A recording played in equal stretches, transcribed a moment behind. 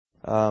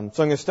So I'm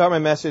going to start my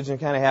message, and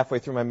kind of halfway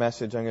through my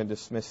message, I'm going to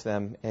dismiss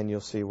them, and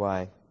you'll see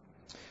why.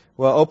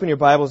 Well, open your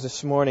Bibles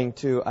this morning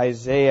to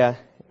Isaiah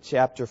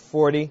chapter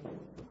 40. In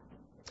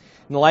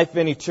the Life of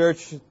Any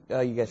Church, you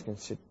guys can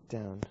sit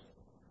down.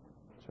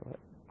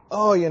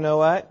 Oh, you know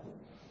what?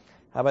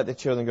 How about the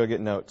children go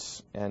get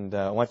notes? And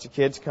I want your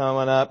kids come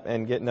on up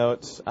and get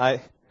notes. That's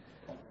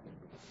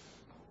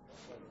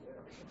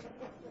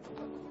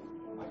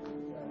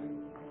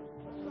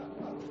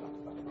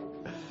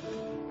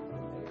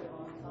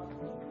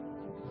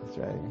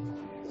right.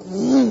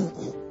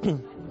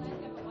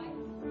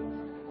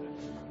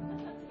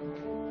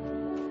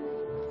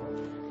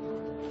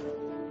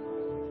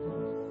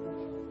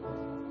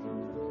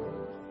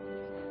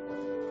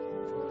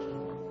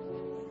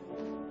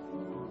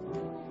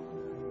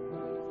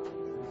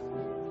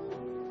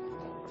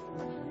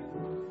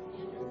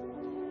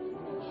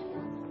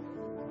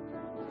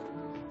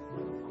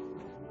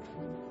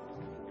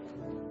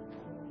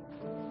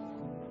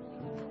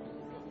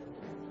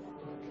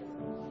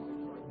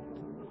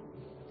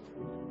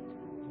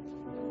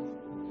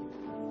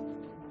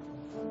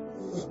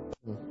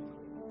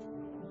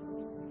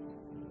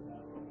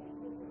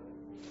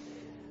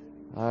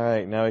 All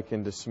right, now we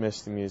can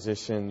dismiss the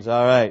musicians.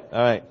 All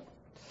right.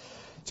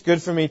 It's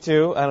good for me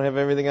too. I don't have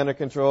everything under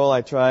control.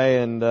 I try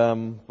and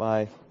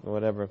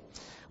whatever.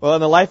 Well,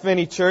 in the life of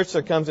any church,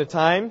 there comes a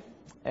time,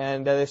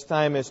 and this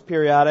time is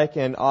periodic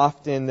and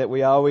often, that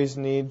we always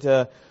need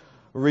to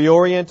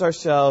reorient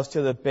ourselves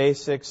to the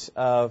basics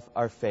of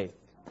our faith.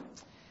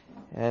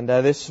 And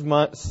this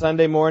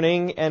Sunday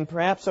morning, and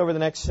perhaps over the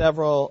next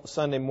several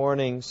Sunday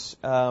mornings,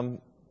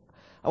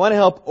 I want to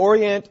help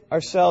orient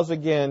ourselves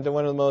again to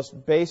one of the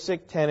most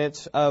basic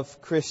tenets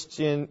of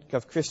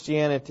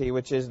Christianity,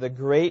 which is the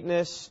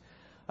greatness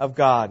of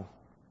God.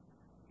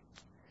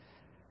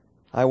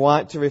 I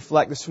want to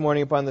reflect this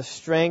morning upon the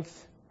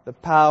strength, the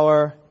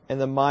power,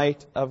 and the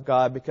might of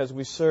God, because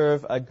we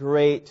serve a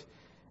great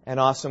and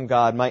awesome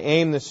God. My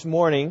aim this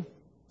morning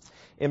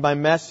in my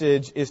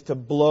message is to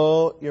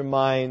blow your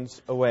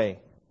minds away.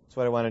 That's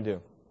what I want to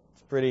do.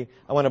 I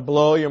want to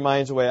blow your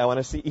minds away. I want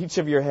to see each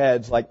of your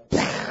heads like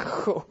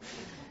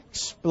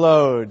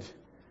explode.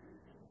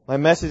 My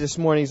message this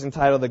morning is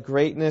entitled "The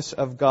Greatness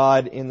of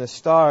God in the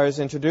Stars."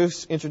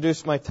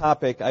 Introduce my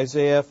topic.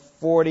 Isaiah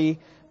 40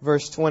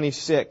 verse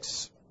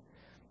 26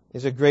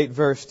 is a great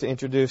verse to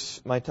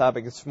introduce my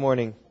topic this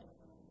morning.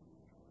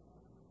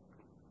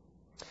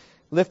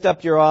 Lift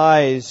up your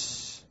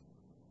eyes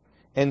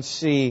and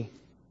see.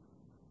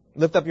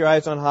 Lift up your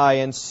eyes on high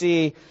and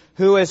see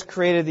who has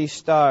created these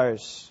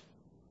stars.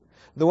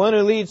 The one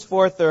who leads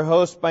forth their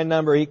host by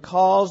number, He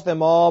calls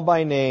them all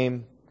by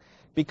name.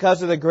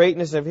 Because of the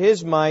greatness of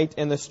His might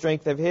and the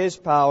strength of His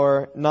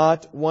power,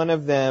 not one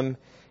of them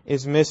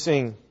is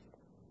missing.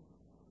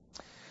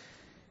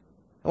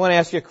 I want to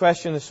ask you a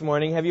question this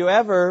morning. Have you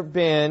ever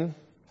been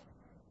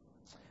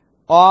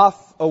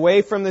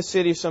away from the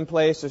city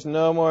someplace? There's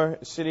no more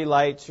city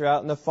lights. You're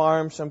out in the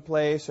farm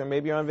someplace, or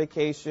maybe you're on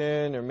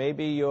vacation, or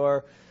maybe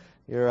you're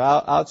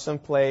out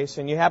someplace,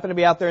 and you happen to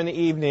be out there in the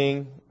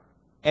evening,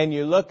 and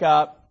you look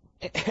up,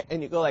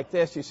 and you go like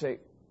this. You say,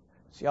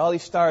 see all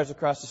these stars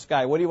across the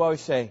sky. What do you always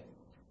say?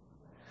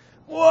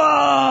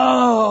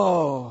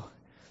 Whoa!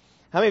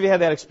 How many of you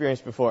had that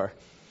experience before?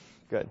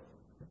 Good.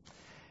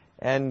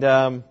 And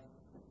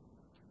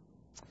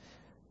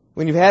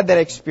when you've had that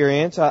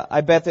experience, I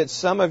bet that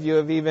some of you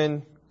have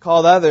even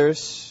called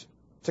others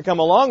to come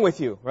along with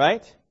you,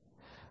 right?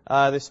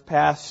 This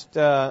past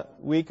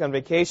week on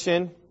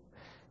vacation,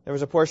 there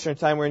was a portion of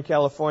time we're in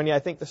California. I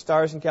think the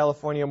stars in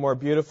California are more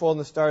beautiful than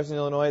the stars in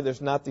Illinois.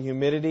 There's not the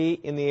humidity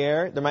in the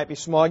air. There might be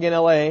smog in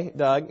LA,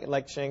 Doug,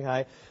 like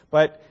Shanghai,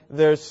 but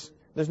there's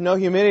no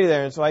humidity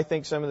there, and so I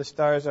think some of the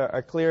stars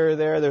are clearer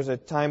there. There's a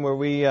time where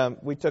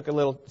we took a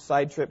little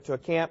side trip to a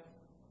camp,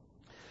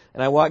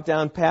 and I walked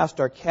down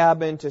past our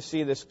cabin to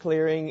see this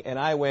clearing, and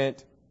I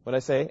went, what'd I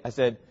say? I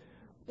said,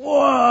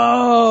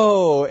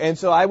 whoa! And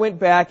so I went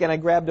back and I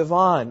grabbed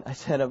Yvonne. I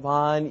said,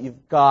 Yvonne,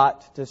 you've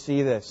got to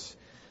see this.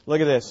 Look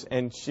at this.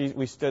 And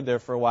we stood there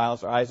for a while,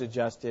 so our eyes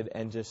adjusted,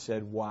 and just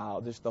said, wow,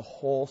 just the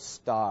whole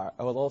sky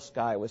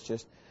was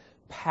just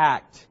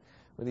packed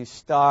with these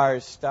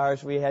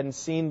stars we hadn't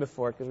seen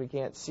before, because we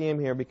can't see them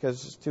here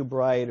because it's too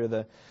bright, or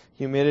the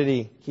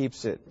humidity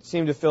keeps it. It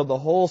seemed to fill the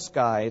whole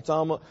sky. It's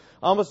almost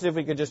as if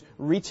we could just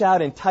reach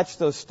out and touch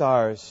those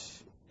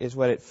stars, is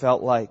what it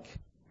felt like.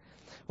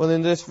 Well,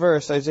 in this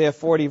verse, Isaiah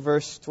 40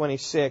 verse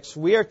 26,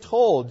 we are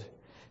told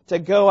to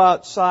go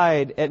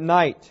outside at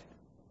night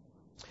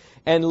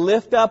and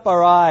lift up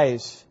our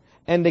eyes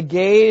and to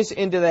gaze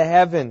into the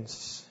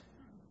heavens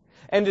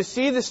and to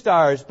see the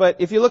stars. But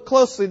if you look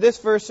closely, this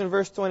verse in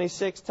verse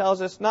 26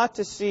 tells us not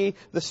to see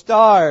the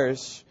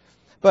stars,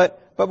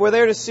 but we're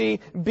there to see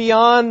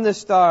beyond the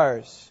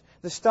stars.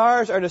 The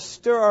stars are to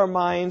stir our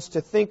minds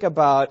to think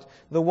about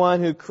the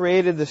one who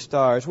created the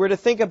stars. We're to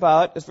think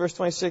about, as verse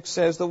 26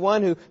 says, the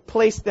one who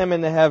placed them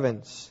in the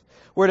heavens.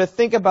 We're to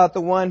think about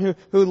the one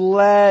who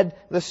led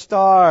the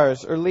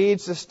stars, or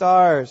leads the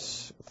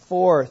stars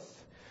forth.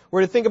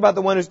 We're to think about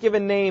the one who's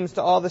given names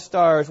to all the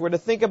stars. We're to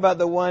think about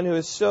the one who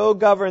has so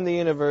governed the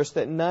universe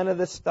that none of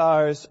the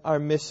stars are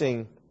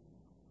missing.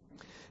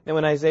 Now,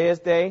 in Isaiah's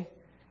day,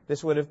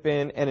 this would have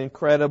been an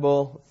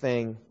incredible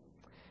thing.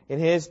 In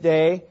his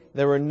day,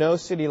 there were no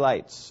city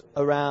lights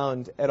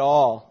around at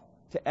all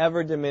to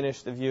ever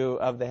diminish the view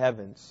of the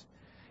heavens.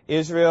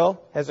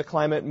 Israel has a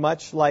climate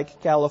much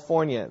like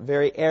California,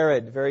 very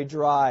arid, very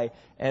dry,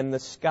 and the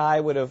sky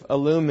would have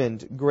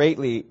illumined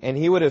greatly, and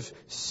he would have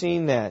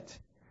seen that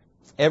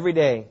every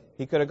day.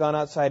 He could have gone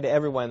outside to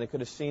everyone. They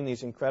could have seen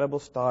these incredible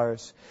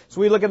stars.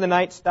 So we look at the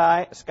night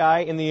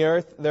sky in the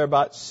earth. There are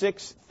about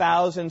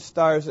 6,000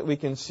 stars that we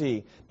can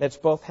see. That's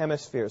both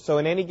hemispheres. So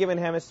in any given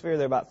hemisphere,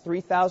 there are about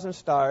 3,000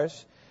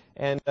 stars.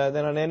 And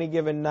then on any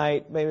given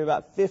night, maybe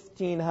about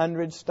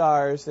 1,500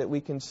 stars that we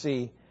can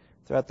see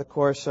throughout the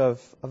course of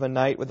a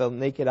night with a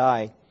naked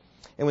eye.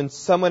 And when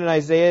someone in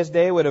Isaiah's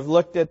day would have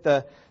looked at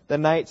the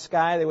night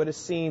sky, they would have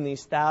seen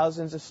these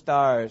thousands of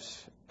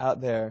stars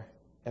out there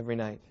every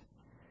night.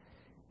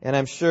 And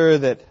I'm sure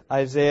that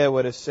Isaiah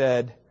would have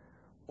said,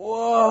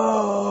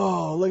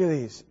 "Whoa, look at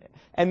these."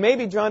 And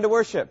maybe drawn to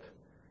worship.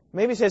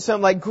 Maybe said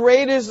something like,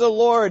 "Great is the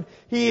Lord.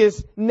 He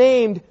has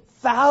named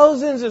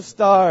thousands of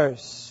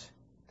stars.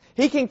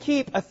 He can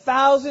keep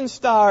 1,000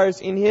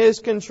 stars in His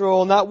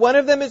control. Not one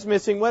of them is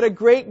missing. What a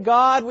great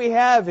God we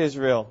have,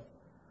 Israel."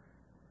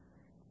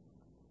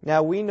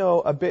 Now, we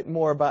know a bit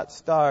more about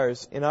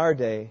stars in our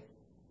day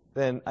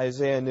than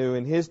Isaiah knew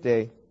in his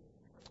day.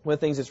 One of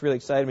the things that's really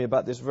excited me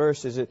about this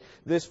verse is that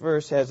this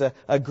verse has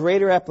a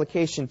greater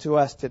application to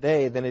us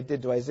today than it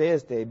did to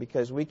Isaiah's day,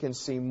 because we can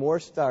see more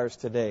stars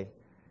today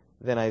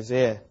than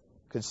Isaiah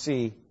could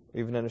see or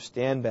even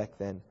understand back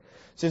then.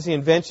 Since the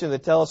invention of the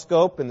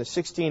telescope in the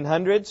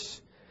 1600s,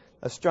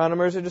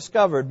 astronomers have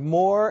discovered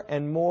more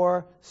and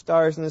more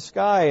stars in the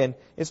sky. And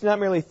it's not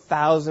merely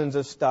thousands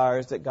of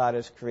stars that God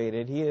has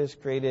created. He has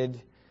created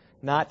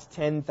not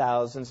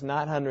 10,000s,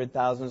 not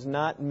 100,000s,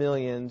 not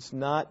millions,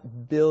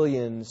 not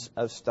billions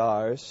of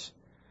stars,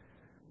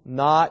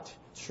 not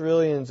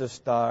trillions of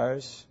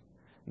stars,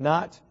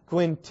 not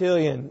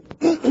quadrillion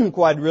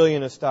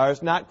of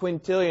stars, not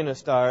quintillion of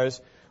stars.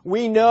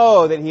 We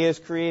know that He has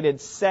created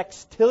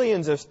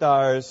sextillions of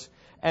stars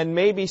and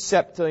maybe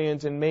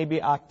septillions and maybe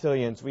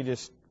octillions. We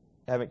just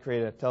haven't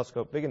created a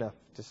telescope big enough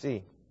to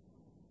see.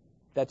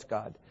 That's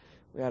God.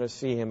 We ought to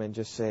see Him and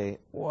just say,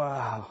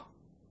 wow.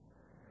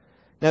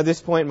 Now, at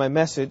this point in my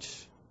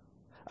message,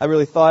 I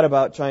really thought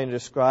about trying to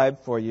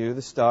describe for you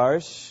the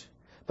stars.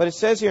 But it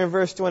says here in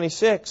verse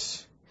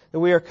 26 that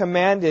we are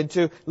commanded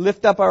to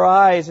lift up our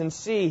eyes and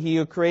see He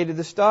who created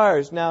the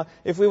stars. Now,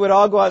 if we would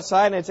all go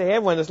outside and say, "Hey,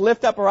 everyone, let's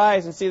lift up our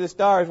eyes and see the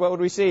stars," what would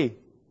we see?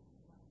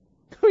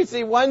 We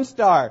see one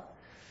star.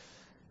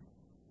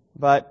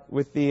 But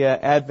with the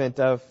advent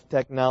of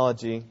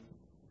technology,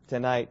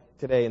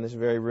 today in this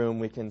very room,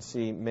 we can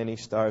see many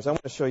stars. I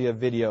want to show you a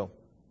video.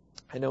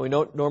 I know we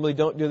normally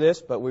don't do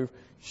this, but we've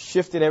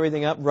shifted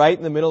everything up. Right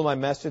in the middle of my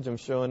message, I'm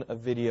showing a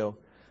video.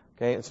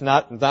 Okay, it's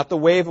not the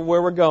wave of where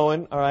we're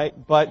going, all right,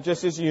 but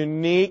just as a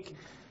unique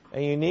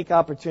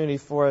opportunity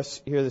for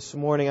us here this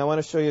morning. I want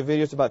to show you a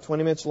video. It's about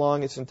 20 minutes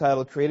long. It's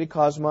entitled "Created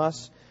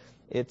Cosmos."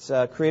 It's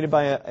created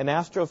by an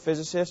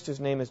astrophysicist whose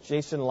name is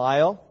Jason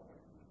Lisle,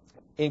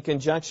 in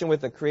conjunction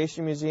with the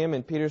Creation Museum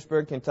in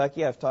Petersburg,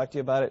 Kentucky. I've talked to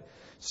you about it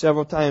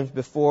several times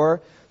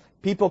before.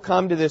 People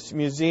come to this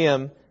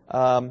museum,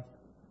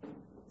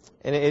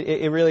 and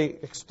it really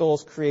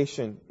extols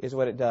creation, is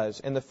what it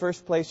does. And the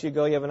first place you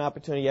go, you have an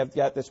opportunity. You've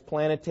got this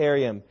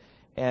planetarium,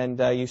 and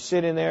you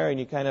sit in there and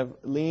you kind of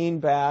lean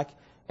back.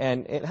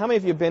 And how many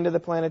of you have been to the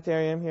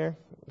planetarium here?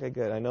 Okay,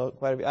 good. I know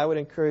quite a few. I would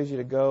encourage you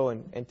to go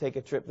and take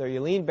a trip there.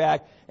 You lean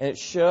back, and it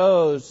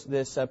shows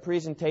this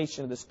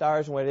presentation of the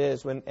stars and what it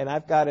is. And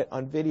I've got it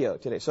on video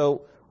today.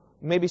 So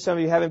maybe some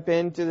of you haven't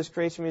been to this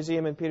Creation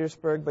Museum in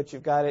Petersburg, but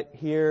you've got it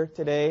here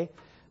today.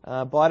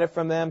 Bought it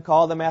from them,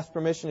 called them, asked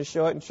permission to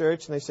show it in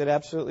church, and they said,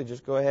 absolutely,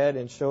 just go ahead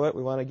and show it.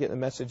 We want to get the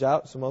message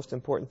out. It's the most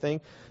important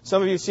thing.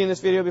 Some of you have seen this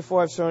video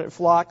before. I've shown it at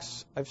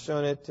Flocks. I've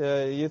shown it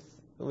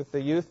with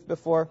the youth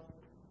before.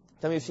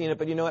 Some of you have seen it,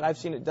 but you know what? I've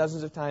seen it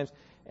dozens of times,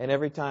 and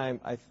every time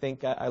I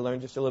think I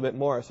learn just a little bit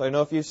more. So I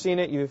know if you've seen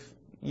it,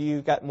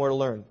 you've got more to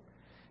learn.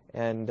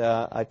 And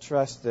I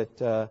trust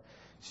that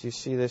as you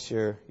see this,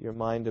 your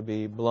mind will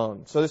be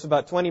blown. So this is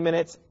about 20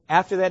 minutes.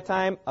 After that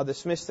time, I'll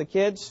dismiss the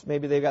kids.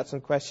 Maybe they've got some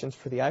questions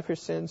for the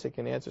Iversons. They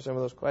can answer some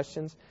of those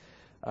questions.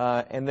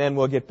 And then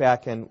we'll get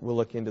back and we'll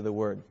look into the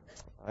Word.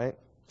 All right?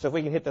 So if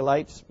we can hit the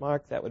lights,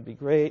 Mark, that would be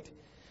great.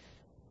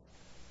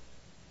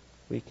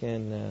 We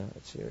can,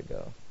 let's see, here we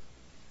go.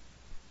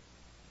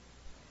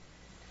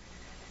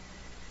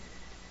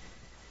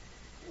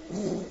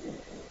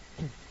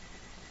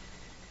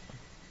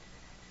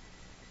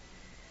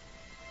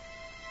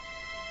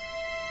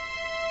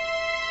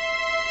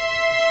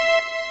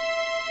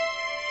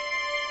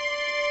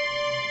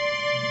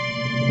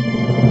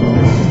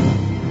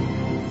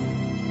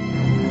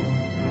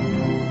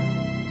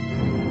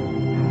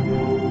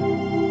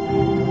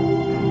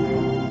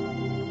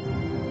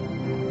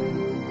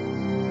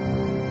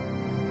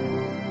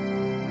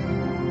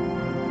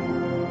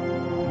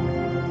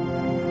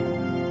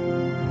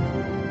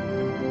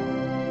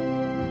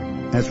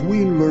 As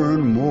we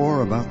learn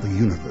more about the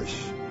universe,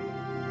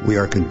 we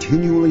are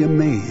continually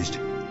amazed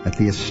at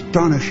the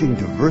astonishing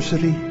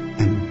diversity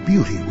and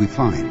beauty we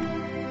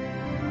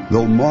find.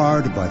 Though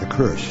marred by the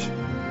curse,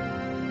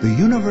 the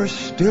universe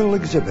still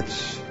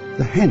exhibits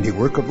the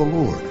handiwork of the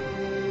Lord.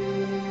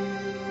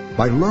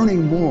 By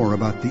learning more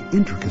about the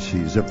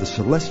intricacies of the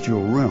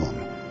celestial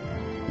realm,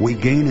 we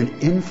gain an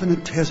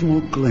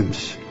infinitesimal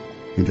glimpse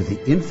into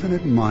the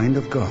infinite mind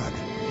of God.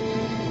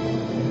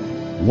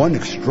 One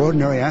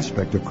extraordinary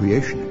aspect of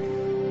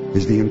creation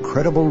is the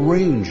incredible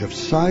range of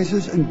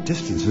sizes and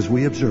distances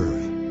we observe.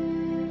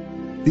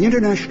 The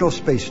International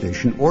Space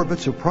Station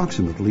orbits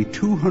approximately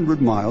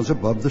 200 miles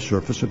above the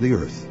surface of the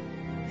Earth.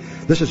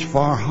 This is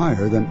far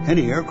higher than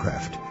any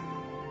aircraft,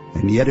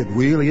 and yet it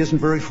really isn't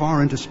very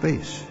far into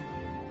space.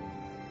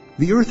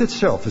 The Earth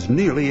itself is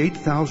nearly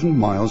 8,000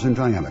 miles in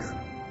diameter,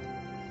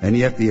 and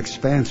yet the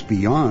expanse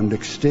beyond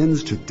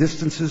extends to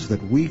distances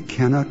that we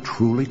cannot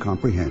truly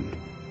comprehend.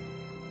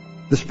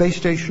 The space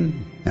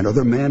station and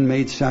other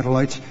man-made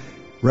satellites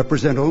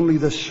represent only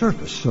the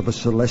surface of a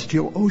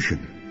celestial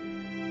ocean.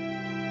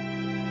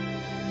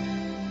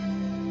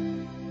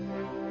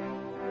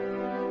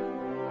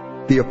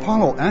 The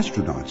Apollo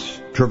astronauts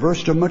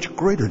traversed a much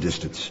greater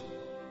distance.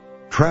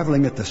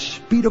 Traveling at the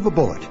speed of a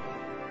bullet,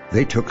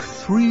 they took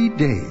 3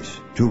 days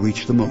to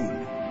reach the moon.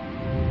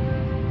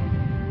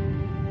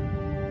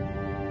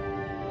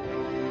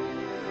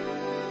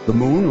 The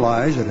moon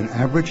lies at an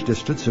average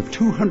distance of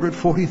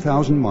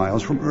 240,000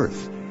 miles from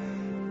Earth.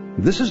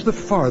 This is the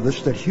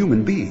farthest that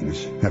human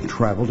beings have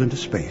traveled into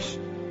space.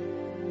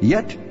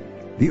 Yet,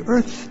 the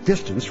Earth's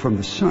distance from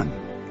the Sun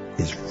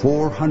is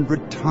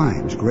 400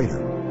 times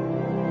greater.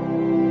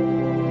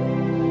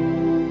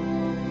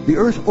 The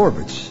Earth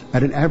orbits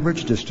at an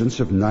average distance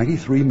of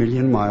 93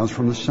 million miles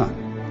from the Sun.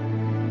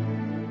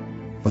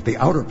 But the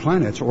outer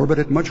planets orbit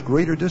at much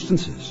greater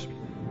distances.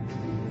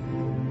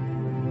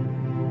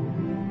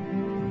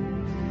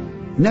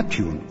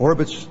 Neptune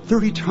orbits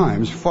 30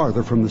 times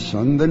farther from the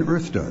Sun than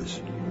Earth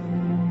does.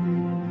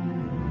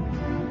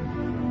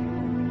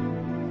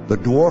 The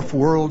dwarf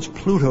worlds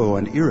Pluto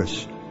and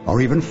Eris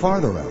are even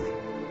farther out.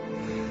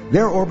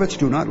 Their orbits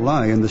do not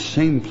lie in the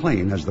same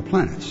plane as the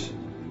planets.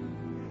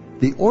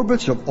 The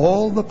orbits of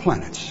all the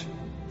planets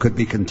could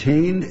be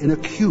contained in a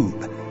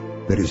cube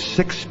that is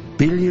 6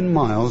 billion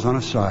miles on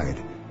a side.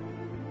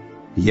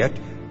 Yet,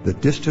 the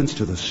distance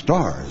to the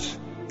stars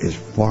is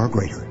far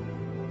greater.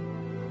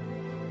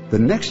 The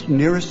next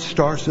nearest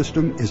star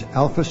system is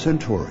Alpha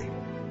Centauri.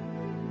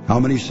 How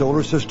many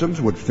solar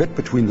systems would fit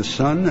between the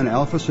Sun and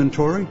Alpha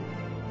Centauri?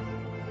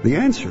 The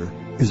answer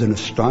is an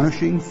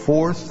astonishing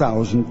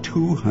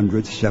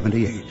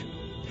 4,278.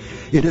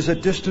 It is a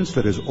distance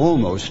that is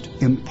almost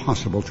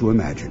impossible to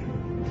imagine.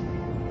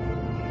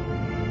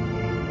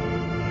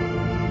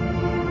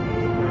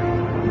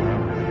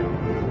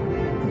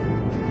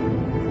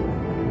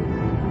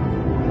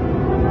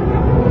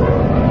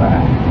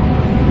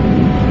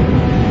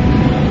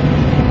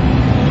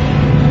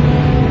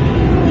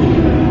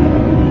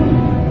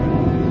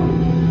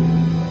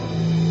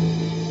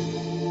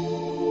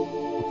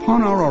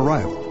 Upon our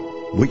arrival,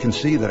 we can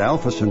see that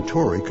Alpha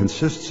Centauri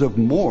consists of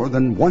more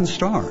than one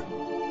star.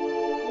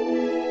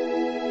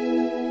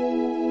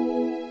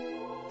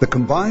 The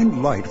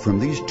combined light from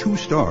these two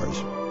stars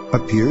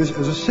appears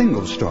as a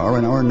single star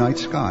in our night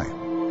sky.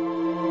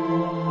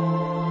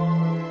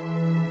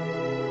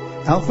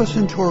 Alpha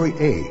Centauri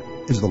A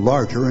is the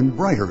larger and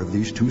brighter of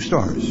these two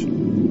stars.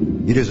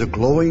 It is a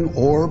glowing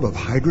orb of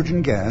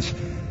hydrogen gas,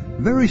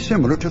 very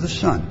similar to the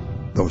Sun,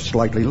 though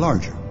slightly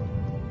larger.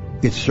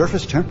 Its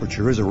surface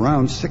temperature is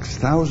around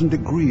 6,000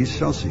 degrees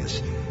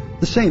Celsius,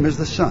 the same as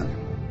the Sun,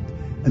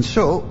 and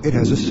so it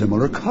has a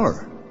similar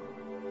color.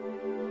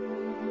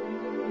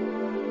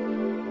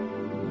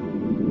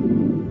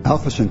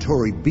 Alpha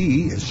Centauri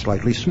B is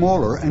slightly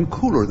smaller and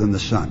cooler than the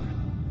Sun.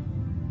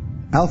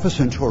 Alpha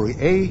Centauri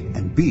A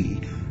and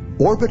B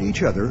orbit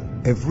each other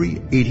every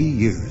 80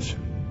 years.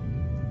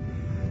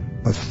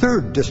 A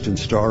third distant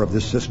star of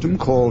this system,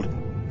 called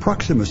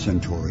Proxima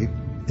Centauri,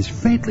 is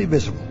faintly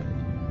visible.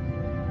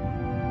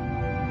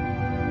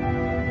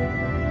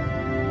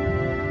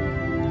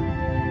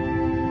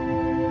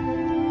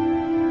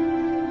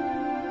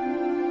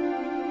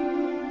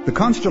 The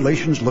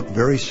constellations look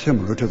very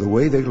similar to the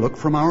way they look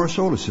from our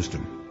solar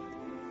system.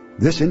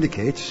 This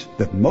indicates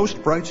that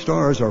most bright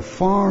stars are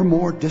far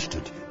more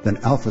distant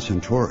than Alpha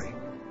Centauri.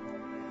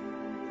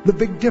 The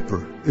Big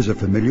Dipper is a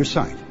familiar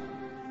sight,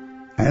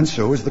 and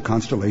so is the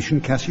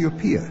constellation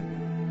Cassiopeia.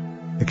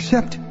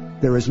 Except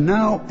there is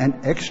now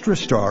an extra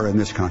star in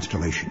this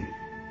constellation.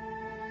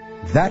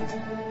 That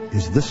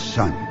is the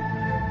Sun.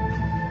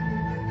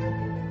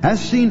 As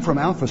seen from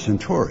Alpha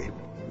Centauri,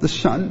 the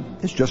Sun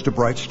is just a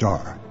bright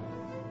star.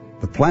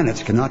 The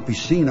planets cannot be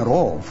seen at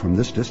all from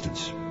this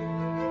distance.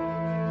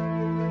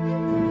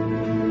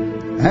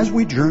 As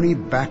we journey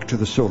back to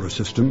the solar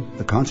system,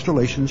 the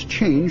constellations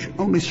change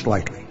only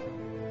slightly.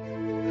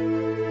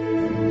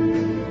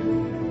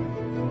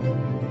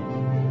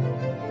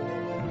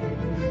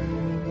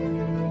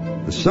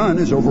 The Sun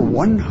is over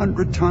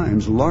 100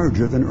 times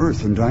larger than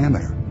Earth in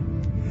diameter.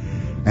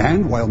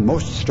 And while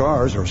most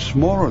stars are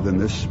smaller than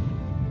this,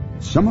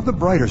 some of the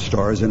brighter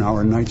stars in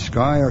our night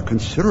sky are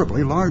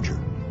considerably larger.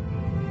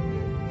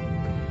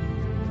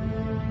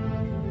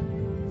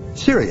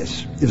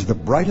 Sirius is the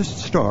brightest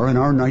star in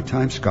our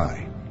nighttime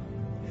sky.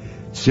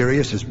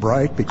 Sirius is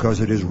bright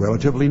because it is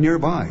relatively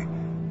nearby,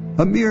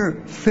 a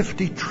mere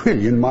 50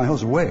 trillion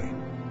miles away.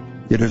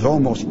 It is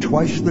almost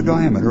twice the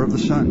diameter of the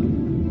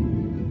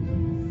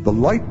Sun. The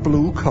light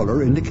blue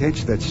color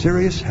indicates that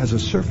Sirius has a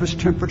surface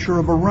temperature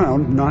of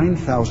around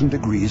 9,000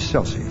 degrees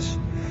Celsius.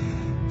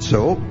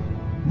 So,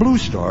 blue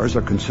stars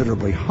are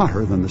considerably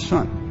hotter than the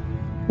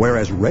Sun,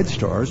 whereas red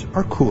stars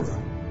are cooler.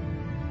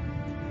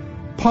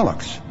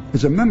 Pollux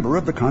is a member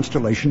of the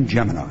constellation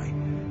Gemini.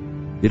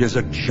 It is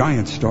a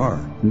giant star,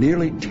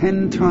 nearly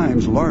 10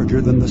 times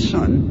larger than the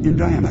Sun in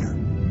diameter.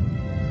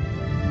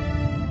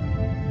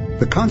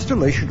 The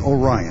constellation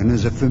Orion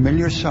is a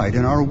familiar sight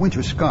in our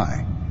winter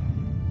sky.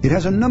 It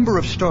has a number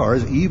of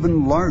stars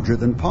even larger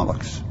than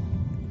Pollux.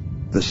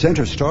 The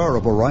center star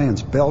of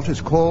Orion's belt is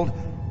called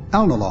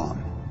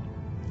Alnilam.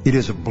 It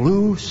is a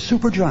blue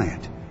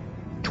supergiant.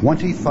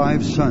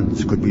 25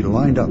 suns could be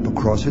lined up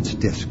across its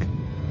disk.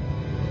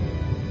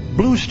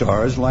 Blue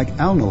stars like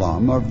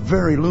Alnilam are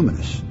very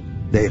luminous.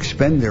 They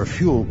expend their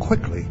fuel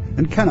quickly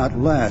and cannot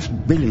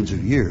last billions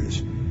of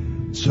years.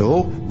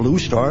 So, blue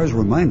stars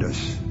remind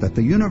us that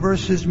the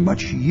universe is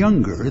much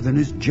younger than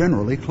is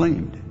generally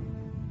claimed.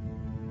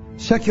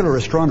 Secular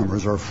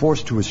astronomers are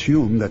forced to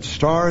assume that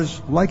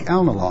stars like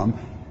Alnilam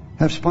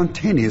have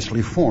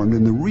spontaneously formed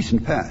in the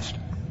recent past.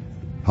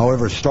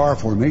 However, star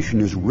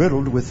formation is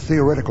riddled with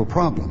theoretical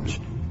problems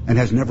and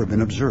has never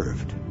been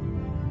observed.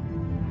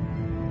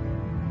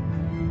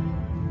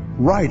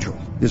 Rigel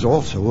is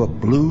also a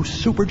blue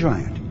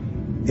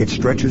supergiant. It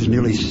stretches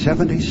nearly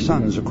 70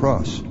 suns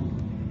across.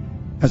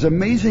 As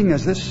amazing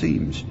as this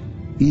seems,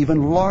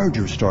 even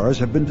larger stars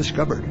have been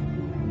discovered.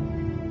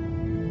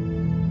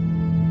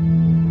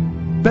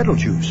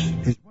 Betelgeuse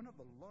is one of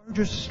the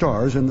largest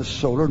stars in the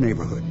solar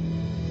neighborhood.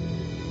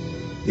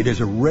 It is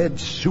a red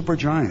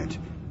supergiant,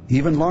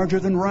 even larger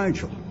than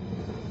Rigel.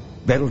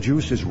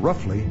 Betelgeuse is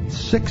roughly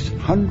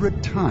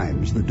 600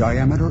 times the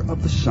diameter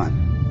of the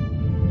Sun.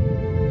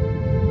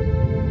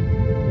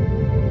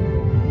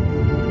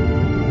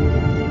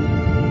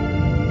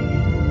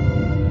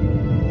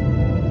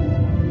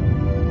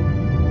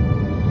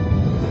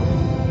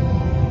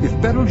 If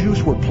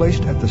Betelgeuse were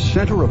placed at the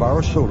center of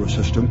our solar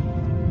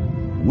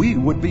system, we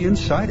would be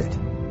inside it.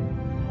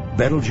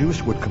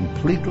 Betelgeuse would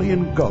completely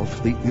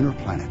engulf the inner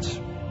planets.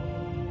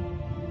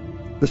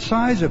 The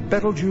size of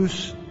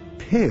Betelgeuse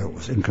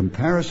pales in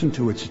comparison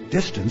to its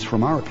distance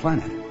from our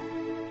planet.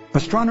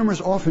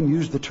 Astronomers often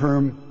use the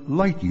term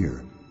light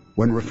year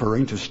when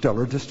referring to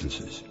stellar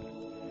distances.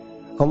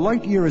 A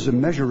light year is a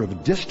measure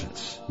of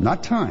distance,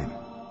 not time.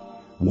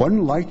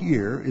 1 light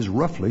year is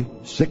roughly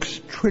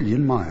 6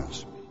 trillion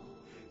miles.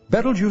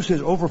 Betelgeuse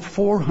is over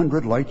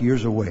 400 light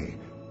years away,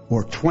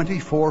 or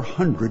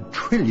 2,400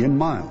 trillion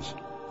miles.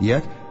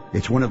 Yet,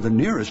 it's one of the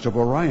nearest of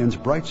Orion's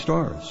bright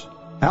stars.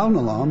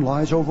 Alnilam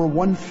lies over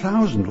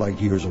 1,000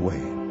 light years away.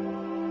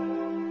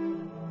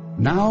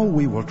 Now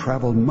we will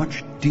travel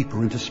much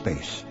deeper into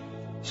space,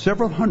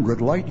 several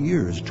hundred light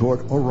years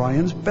toward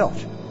Orion's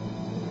belt.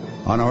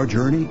 On our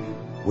journey,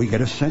 we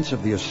get a sense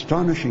of the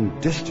astonishing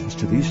distance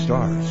to these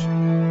stars.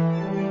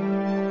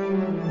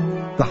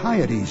 The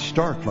Hyades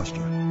star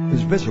cluster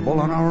is visible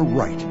on our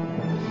right.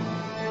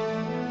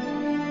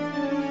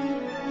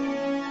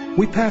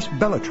 We pass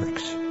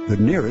Bellatrix, the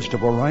nearest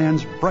of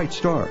Orion's bright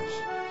stars.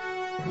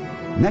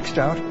 Next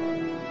out,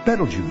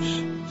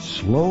 Betelgeuse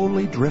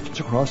slowly drifts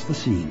across the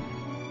scene.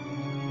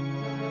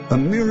 A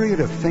myriad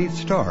of faint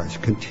stars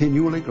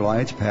continually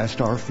glides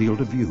past our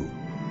field of view.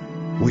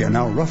 We are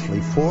now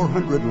roughly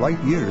 400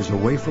 light years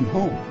away from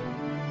home.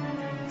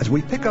 As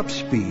we pick up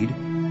speed,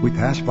 we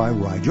pass by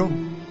Rigel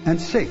and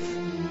Saiph.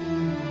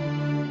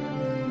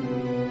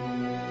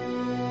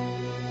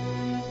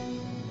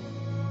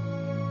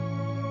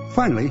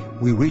 Finally,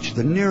 we reach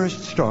the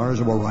nearest stars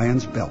of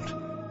Orion's belt.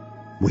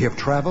 We have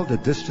traveled a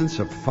distance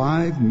of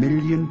 5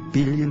 million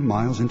billion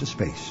miles into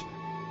space.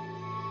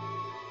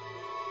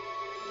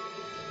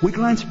 We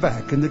glance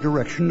back in the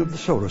direction of the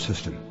solar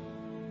system.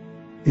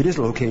 It is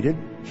located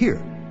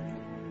here.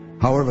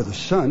 However, the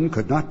Sun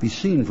could not be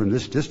seen from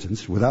this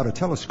distance without a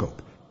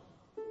telescope.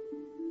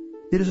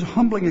 It is a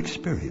humbling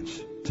experience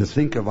to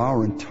think of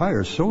our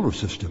entire solar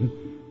system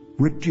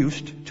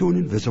reduced to an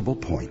invisible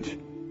point.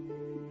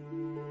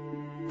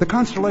 The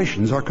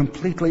constellations are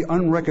completely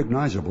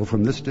unrecognizable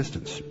from this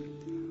distance.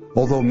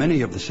 Although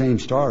many of the same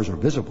stars are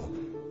visible,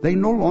 they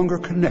no longer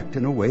connect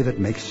in a way that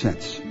makes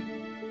sense.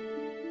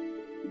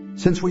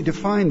 Since we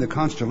define the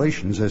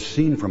constellations as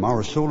seen from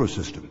our solar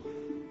system,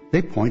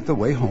 they point the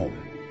way home.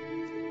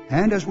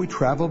 And as we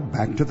travel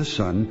back to the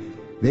Sun,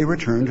 they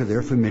return to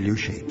their familiar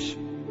shapes.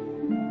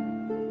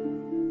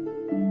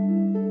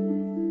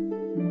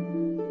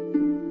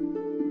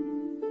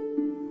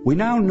 We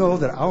now know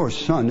that our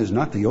Sun is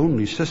not the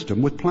only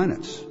system with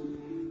planets.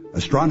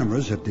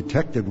 Astronomers have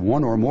detected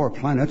one or more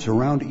planets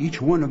around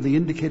each one of the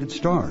indicated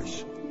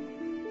stars.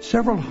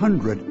 Several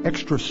hundred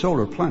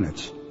extrasolar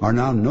planets are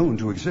now known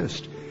to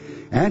exist,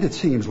 and it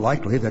seems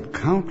likely that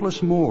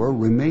countless more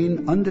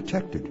remain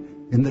undetected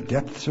in the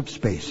depths of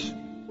space.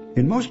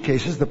 In most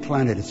cases, the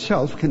planet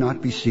itself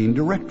cannot be seen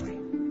directly.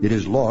 It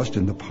is lost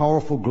in the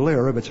powerful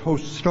glare of its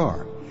host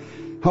star.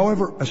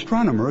 However,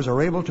 astronomers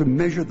are able to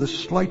measure the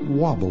slight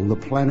wobble the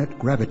planet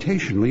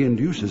gravitationally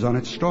induces on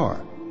its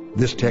star.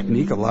 This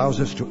technique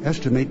allows us to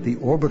estimate the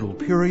orbital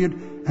period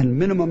and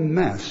minimum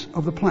mass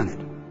of the planet.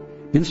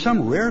 In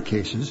some rare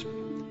cases,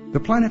 the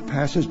planet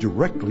passes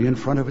directly in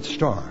front of its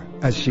star,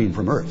 as seen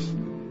from Earth.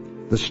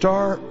 The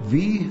star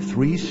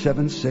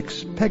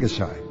V376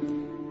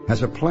 Pegasi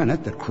has a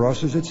planet that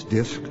crosses its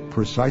disk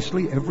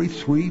precisely every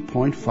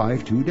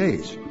 3.52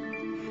 days.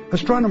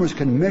 Astronomers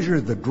can measure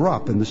the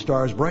drop in the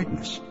star's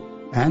brightness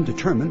and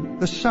determine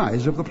the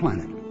size of the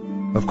planet.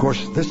 Of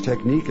course, this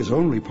technique is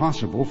only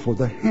possible for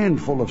the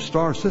handful of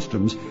star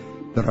systems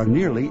that are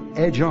nearly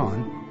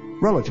edge-on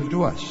relative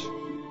to us.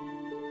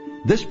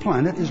 This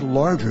planet is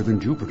larger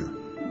than Jupiter,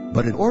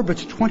 but it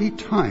orbits 20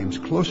 times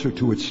closer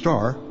to its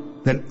star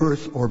than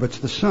Earth orbits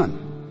the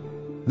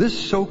Sun.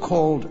 This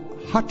so-called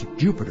hot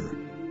Jupiter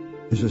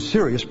is a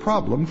serious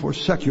problem for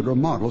secular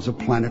models of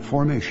planet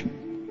formation.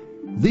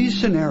 These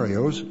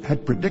scenarios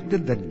had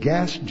predicted that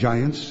gas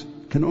giants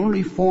can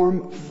only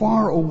form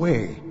far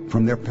away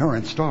from their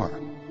parent star.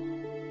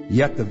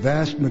 Yet the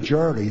vast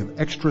majority of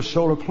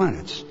extrasolar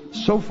planets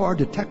so far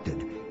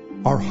detected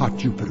are hot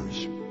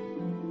Jupiters.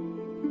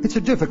 It's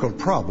a difficult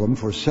problem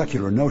for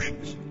secular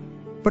notions,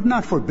 but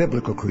not for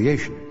biblical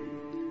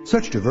creation.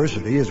 Such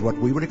diversity is what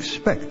we would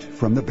expect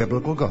from the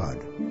biblical God.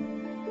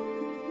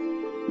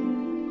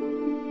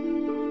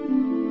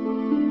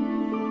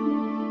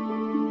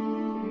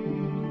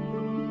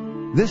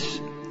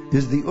 This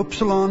is the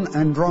Upsilon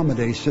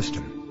Andromedae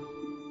system.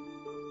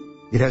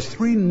 It has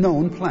 3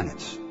 known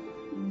planets.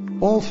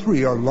 All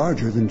 3 are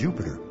larger than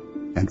Jupiter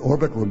and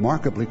orbit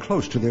remarkably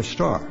close to their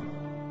star.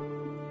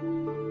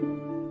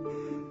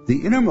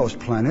 The innermost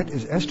planet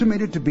is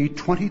estimated to be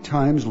 20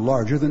 times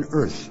larger than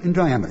Earth in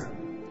diameter.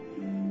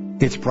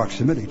 Its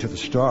proximity to the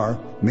star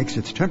makes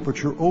its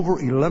temperature over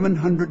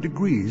 1100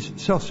 degrees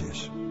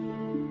Celsius.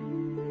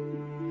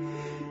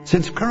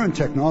 Since current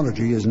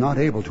technology is not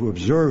able to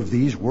observe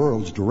these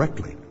worlds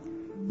directly,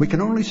 we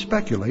can only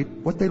speculate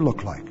what they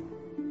look like.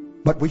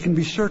 But we can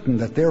be certain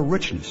that their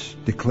richness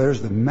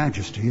declares the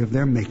majesty of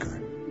their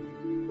maker.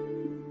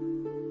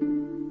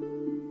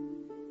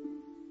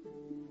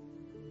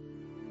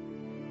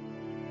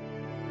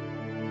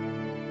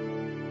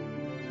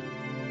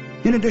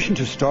 In addition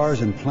to stars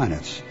and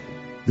planets,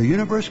 the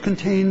universe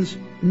contains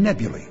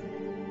nebulae.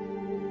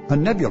 A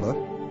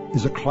nebula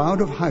is a cloud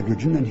of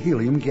hydrogen and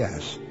helium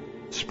gas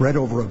spread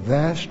over a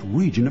vast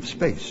region of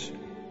space.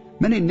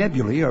 Many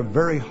nebulae are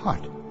very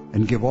hot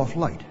and give off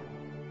light.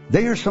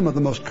 They are some of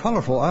the most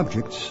colorful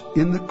objects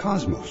in the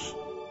cosmos.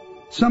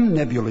 Some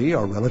nebulae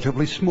are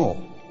relatively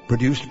small,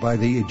 produced by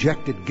the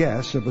ejected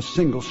gas of a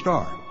single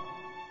star.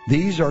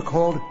 These are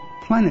called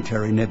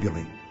planetary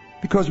nebulae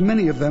because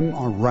many of them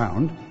are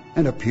round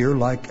and appear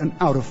like an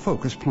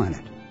out-of-focus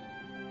planet.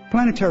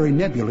 Planetary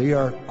nebulae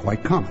are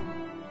quite common.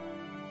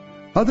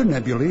 Other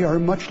nebulae are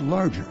much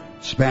larger,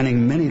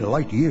 spanning many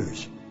light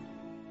years.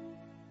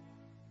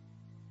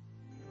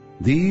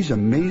 These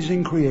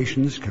amazing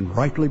creations can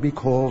rightly be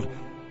called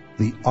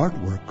the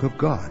artwork of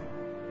God.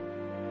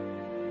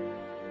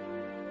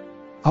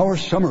 Our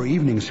summer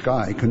evening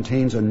sky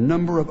contains a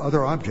number of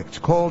other objects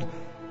called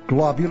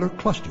globular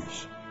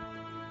clusters.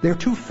 They're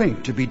too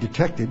faint to be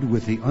detected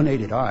with the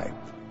unaided eye,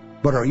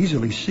 but are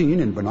easily seen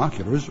in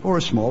binoculars or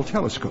a small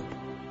telescope.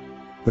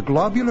 The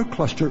globular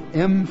cluster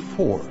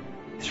M4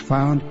 is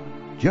found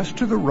just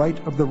to the right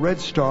of the red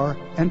star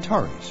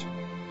Antares.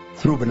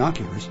 Through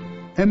binoculars,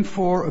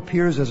 M4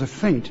 appears as a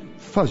faint,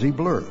 fuzzy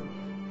blur.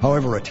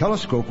 However, a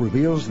telescope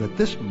reveals that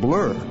this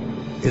blur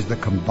is the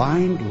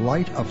combined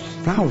light of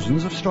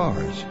thousands of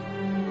stars.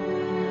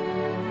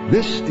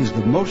 This is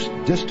the most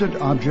distant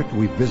object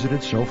we've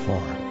visited so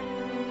far.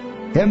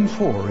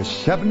 M4 is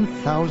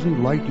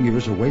 7,000 light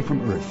years away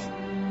from Earth.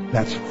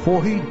 That's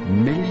 40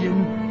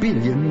 million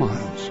billion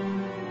miles.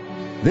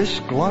 This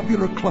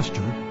globular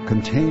cluster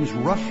contains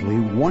roughly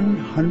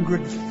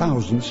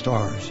 100,000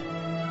 stars,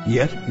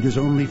 yet it is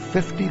only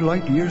 50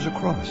 light years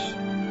across.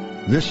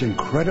 This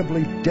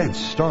incredibly dense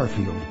star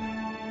field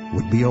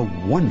would be a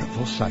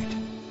wonderful sight.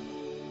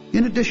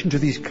 In addition to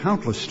these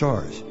countless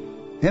stars,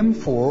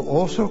 M4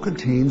 also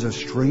contains a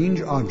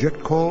strange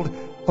object called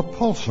a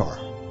pulsar.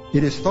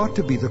 It is thought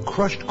to be the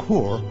crushed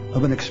core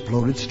of an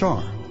exploded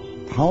star.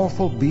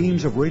 Powerful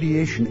beams of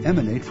radiation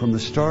emanate from the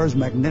star's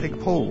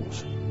magnetic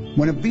poles.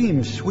 When a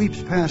beam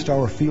sweeps past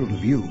our field of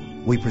view,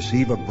 we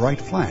perceive a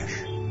bright flash.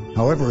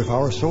 However, if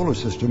our solar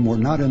system were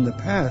not in the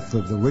path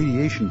of the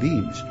radiation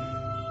beams,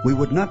 we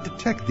would not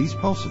detect these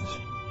pulses.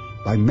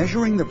 By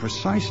measuring the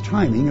precise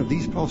timing of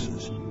these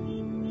pulses,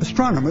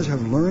 astronomers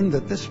have learned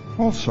that this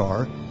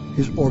pulsar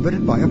is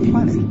orbited by a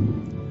planet.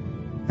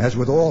 As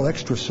with all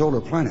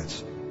extrasolar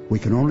planets, we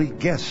can only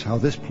guess how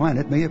this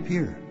planet may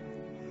appear.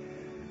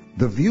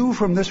 The view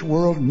from this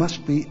world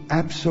must be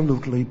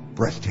absolutely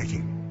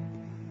breathtaking.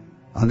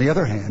 On the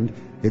other hand,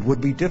 it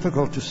would be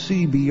difficult to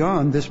see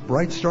beyond this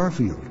bright star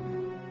field.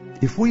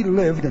 If we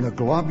lived in a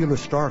globular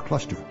star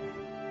cluster,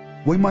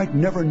 we might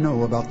never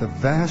know about the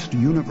vast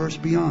universe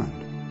beyond.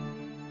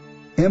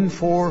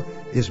 M4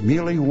 is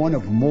merely one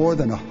of more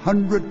than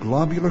 100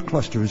 globular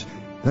clusters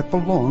that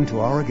belong to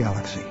our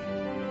galaxy.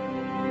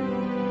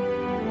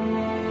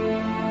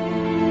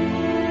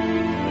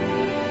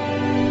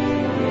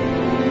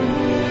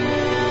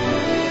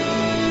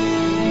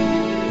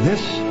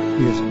 This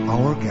is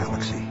our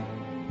galaxy,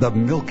 the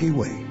Milky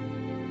Way.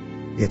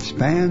 It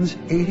spans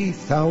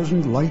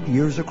 80,000 light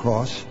years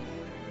across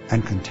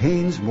and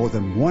contains more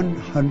than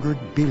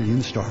 100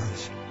 billion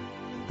stars.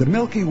 The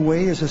Milky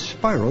Way is a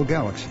spiral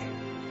galaxy.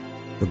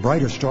 The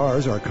brighter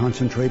stars are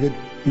concentrated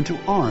into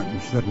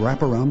arms that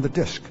wrap around the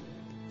disk.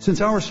 Since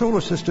our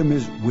solar system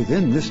is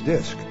within this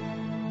disk,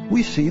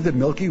 we see the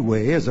Milky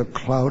Way as a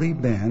cloudy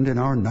band in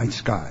our night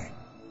sky.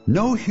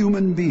 No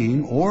human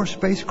being or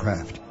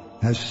spacecraft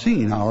has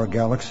seen our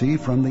galaxy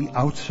from the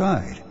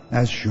outside,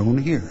 as shown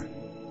here.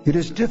 It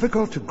is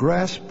difficult to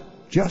grasp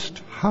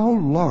just how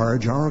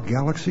large our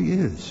galaxy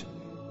is.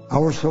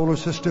 Our solar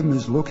system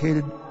is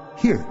located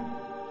here.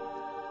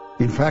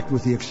 In fact,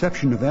 with the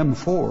exception of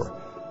M4,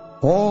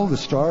 all the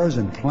stars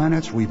and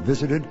planets we've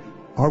visited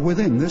are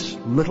within this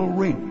little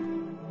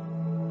ring.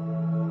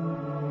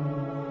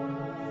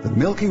 The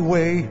Milky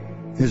Way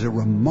is a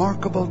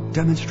remarkable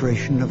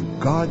demonstration of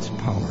God's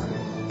power.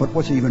 But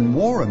what's even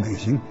more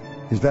amazing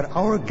is that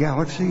our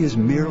galaxy is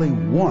merely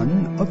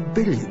one of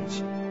billions.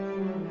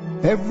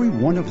 Every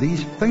one of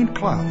these faint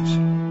clouds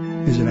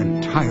is an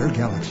entire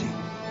galaxy.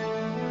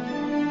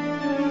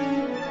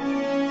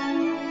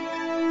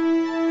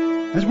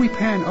 As we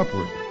pan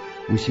upward,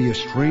 we see a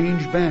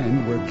strange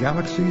band where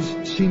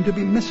galaxies seem to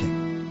be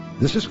missing.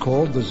 This is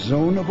called the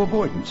zone of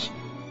avoidance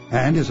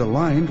and is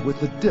aligned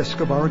with the disk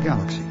of our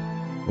galaxy.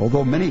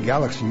 Although many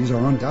galaxies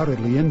are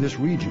undoubtedly in this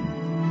region,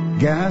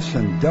 gas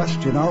and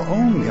dust in our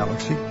own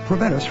galaxy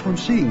prevent us from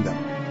seeing them.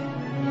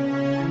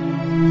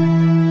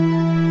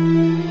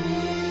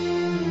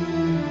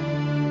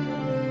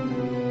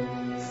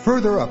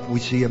 Further up, we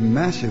see a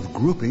massive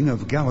grouping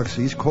of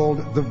galaxies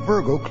called the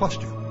Virgo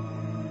cluster.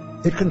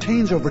 It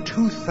contains over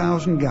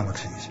 2,000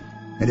 galaxies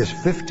and is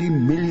 50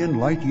 million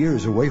light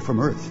years away from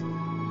Earth.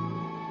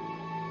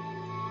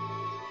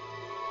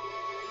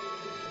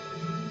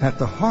 At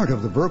the heart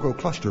of the Virgo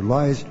cluster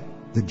lies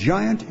the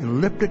giant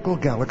elliptical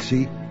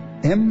galaxy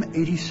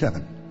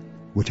M87,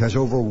 which has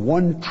over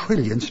 1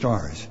 trillion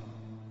stars.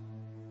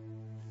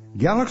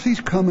 Galaxies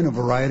come in a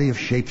variety of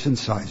shapes and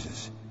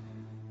sizes.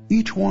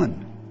 Each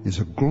one is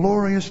a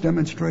glorious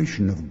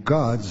demonstration of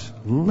God's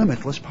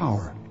limitless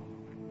power.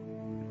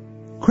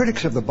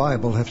 Critics of the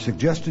Bible have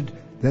suggested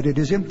that it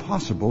is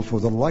impossible for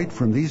the light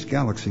from these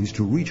galaxies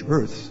to reach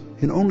Earth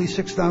in only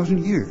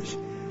 6,000 years.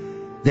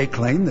 They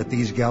claim that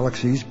these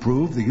galaxies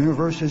prove the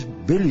universe is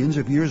billions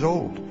of years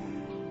old.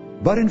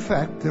 But in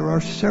fact, there are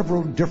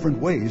several different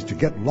ways to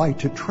get light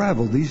to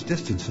travel these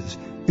distances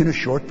in a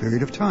short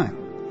period of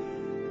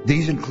time.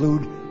 These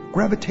include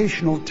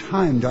gravitational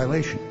time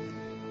dilation,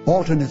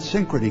 alternate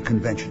synchrony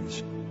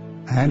conventions,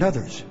 and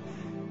others.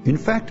 In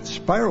fact,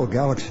 spiral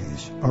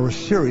galaxies are a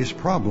serious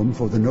problem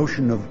for the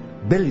notion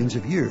of billions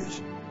of years.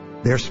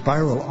 Their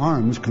spiral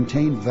arms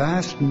contain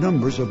vast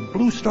numbers of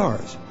blue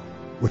stars,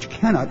 which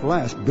cannot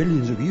last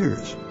billions of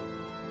years.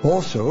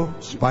 Also,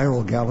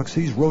 spiral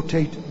galaxies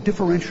rotate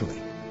differentially,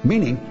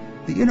 meaning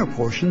the inner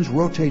portions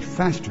rotate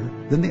faster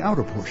than the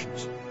outer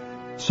portions.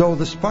 So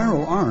the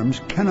spiral arms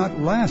cannot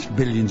last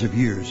billions of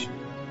years.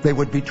 They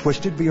would be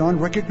twisted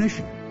beyond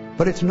recognition.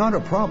 But it's not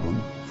a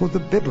problem for the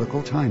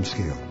biblical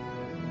timescale.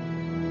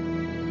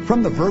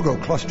 From the Virgo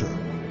cluster,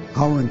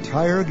 our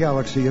entire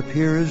galaxy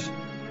appears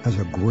as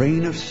a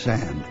grain of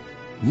sand,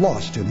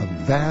 lost in a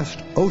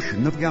vast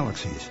ocean of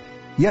galaxies.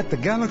 Yet the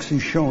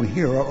galaxies shown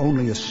here are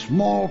only a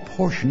small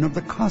portion of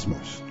the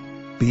cosmos.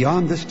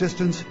 Beyond this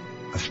distance,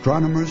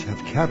 astronomers have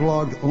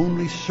cataloged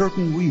only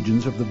certain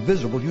regions of the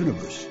visible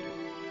universe.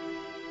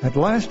 At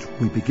last,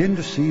 we begin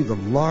to see the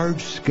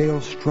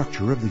large-scale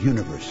structure of the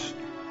universe.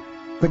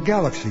 The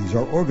galaxies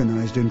are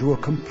organized into a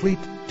complete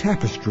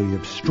tapestry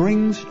of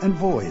strings and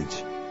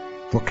voids.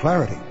 For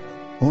clarity,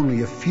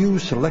 only a few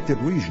selected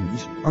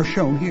regions are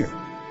shown here.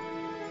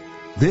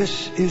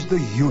 This is the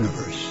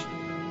universe,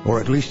 or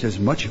at least as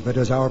much of it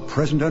as our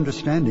present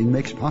understanding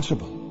makes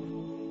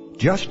possible.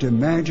 Just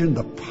imagine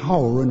the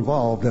power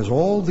involved as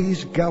all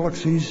these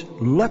galaxies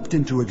leapt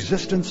into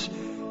existence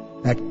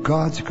at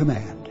God's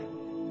command.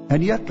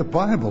 And yet the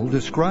Bible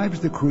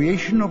describes the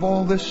creation of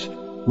all this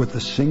with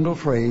the single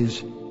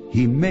phrase,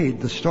 He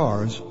made the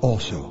stars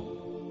also.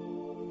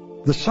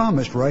 The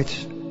psalmist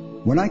writes,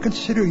 "When I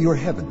consider your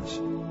heavens,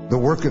 the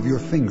work of your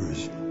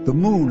fingers, the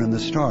moon and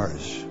the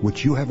stars,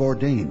 which you have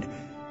ordained,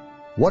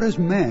 what is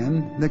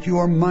man that you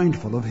are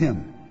mindful of him,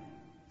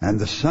 and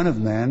the Son of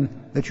Man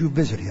that you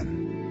visit him?"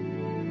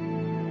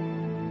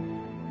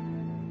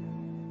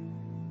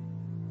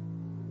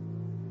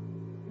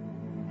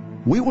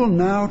 We will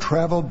now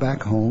travel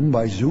back home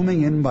by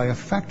zooming in by a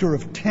factor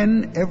of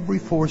 10 every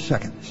 4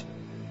 seconds.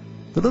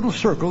 The little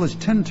circle is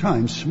 10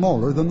 times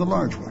smaller than the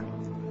large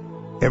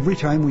one. Every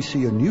time we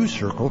see a new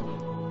circle,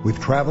 we've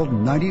traveled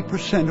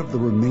 90% of the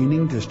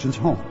remaining distance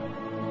home.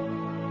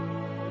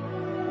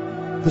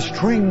 The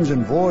strings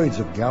and voids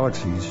of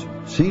galaxies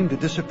seem to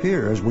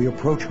disappear as we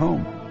approach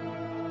home.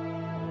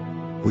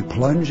 We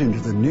plunge into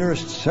the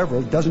nearest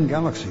several dozen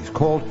galaxies,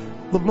 called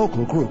the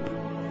local group.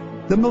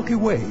 The Milky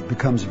Way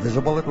becomes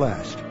visible at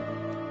last.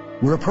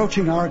 We're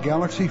approaching our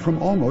galaxy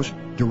from almost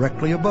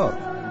directly above.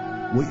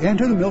 We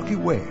enter the Milky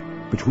Way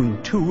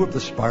between 2 of the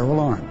spiral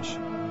arms.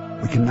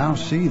 We can now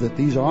see that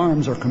these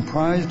arms are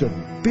comprised of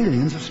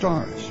billions of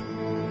stars.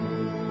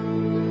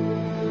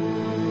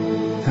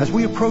 As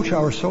we approach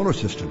our solar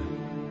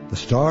system, the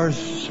stars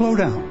slow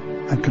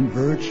down and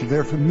converge to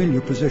their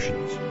familiar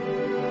positions.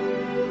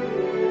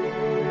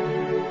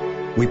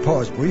 We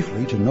pause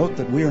briefly to note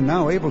that we are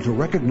now able to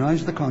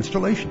recognize the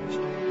constellations.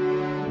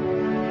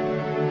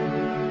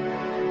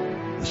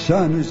 The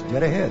sun is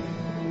dead ahead,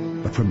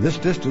 but from this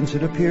distance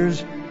it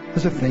appears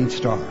as a faint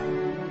star.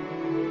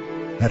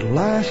 At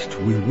last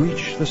we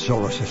reach the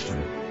solar system.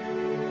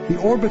 The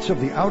orbits of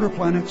the outer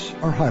planets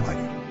are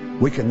highlighted.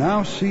 We can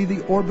now see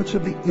the orbits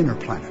of the inner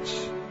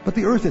planets, but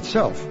the Earth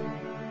itself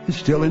is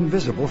still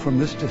invisible from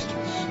this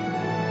distance.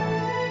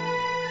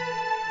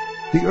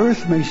 The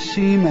Earth may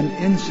seem an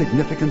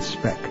insignificant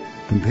speck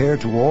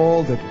compared to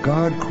all that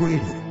God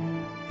created.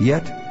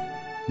 Yet,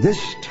 this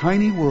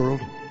tiny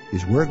world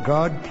is where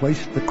God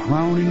placed the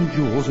crowning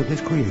jewels of His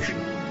creation.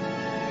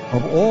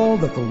 Of all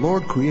that the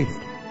Lord created,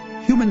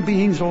 human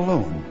beings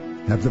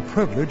alone have the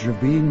privilege of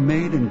being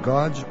made in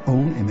God's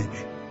own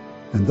image.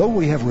 And though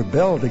we have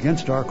rebelled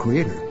against our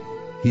Creator,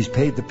 He's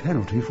paid the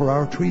penalty for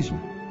our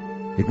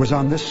treason. It was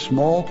on this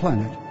small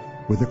planet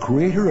where the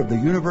Creator of the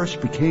universe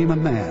became a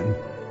man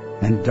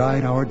and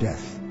died our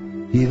death.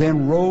 He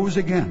then rose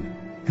again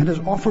and has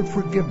offered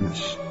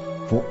forgiveness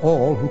for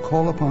all who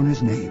call upon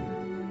His name.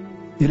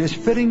 It is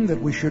fitting that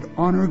we should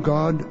honor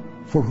God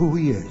for who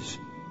He is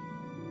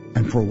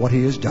and for what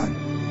He has done.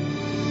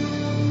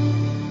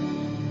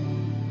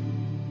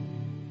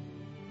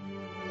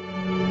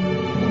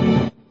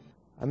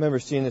 I remember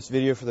seeing this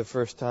video for the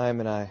first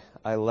time, and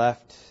I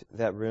left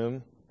that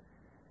room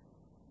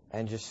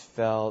and just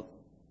felt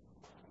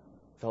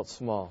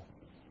small.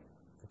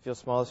 You feel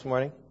small this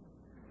morning?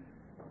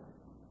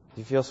 Do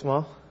you feel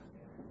small?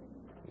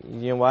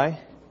 You know why?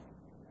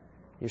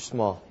 You're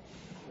small.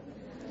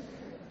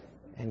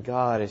 And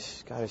God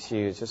is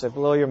huge. As I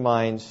blow your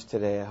minds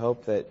today, I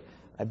hope that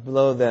I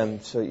blow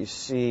them so that you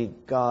see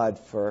God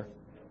for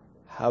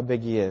how big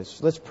He is.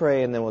 Let's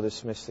pray and then we'll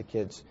dismiss the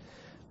kids.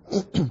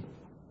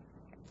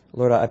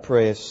 Lord, I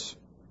pray as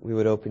we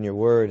would open your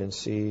word and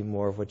see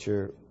more of what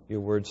your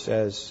word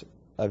says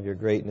of your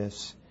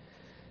greatness.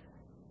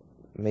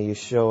 May you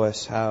show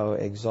us how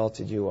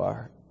exalted you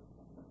are.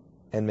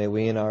 And may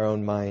we in our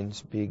own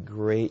minds be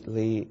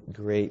greatly,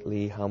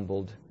 greatly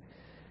humbled.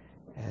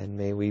 And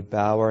may we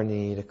bow our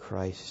knee to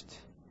Christ,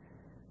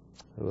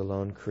 who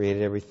alone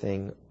created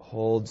everything,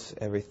 holds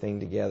everything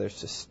together,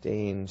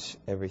 sustains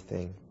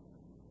everything.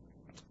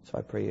 So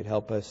I pray you'd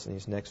help us in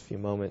these next few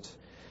moments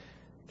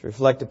to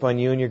reflect upon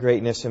you and your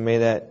greatness, and may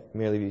that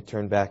merely be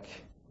turned back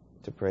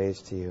to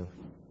praise to you.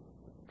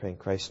 I pray in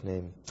Christ's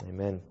name.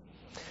 Amen.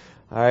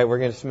 All right, we're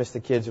going to dismiss the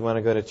kids who want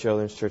to go to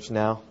Children's Church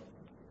now.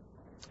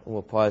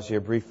 We'll pause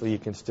here briefly. You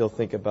can still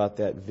think about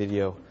that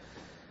video.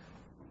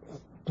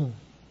 All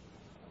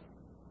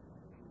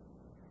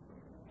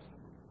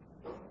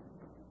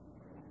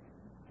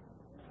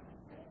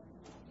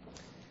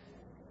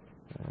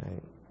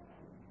right.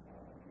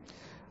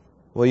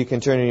 Well, you can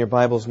turn in your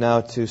Bibles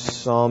now to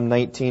Psalm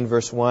 19,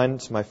 verse 1.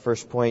 It's my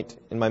first point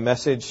in my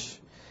message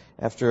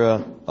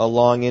after a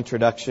long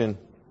introduction.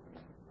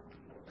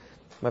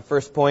 My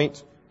first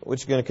point,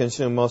 which is going to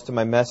consume most of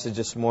my message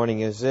this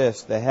morning, is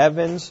this: the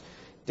heavens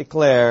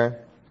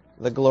declare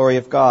the glory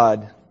of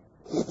God.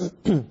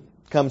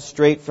 Comes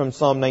straight from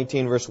Psalm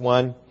 19, verse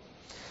 1.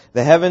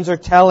 The heavens are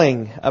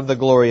telling of the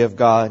glory of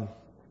God,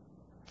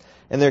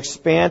 and their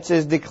expanse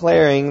is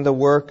declaring the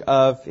work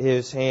of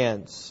His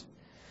hands.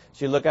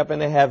 So you look up in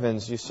the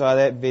heavens, you saw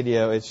that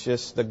video, it's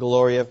just the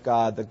glory of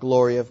God, the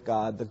glory of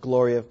God, the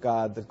glory of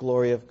God, the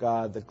glory of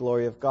God, the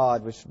glory of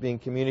God, which is being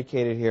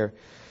communicated here.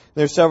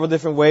 There are several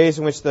different ways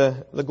in which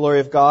the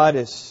glory of God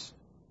is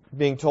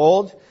being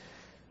told.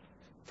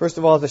 First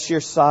of all, the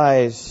sheer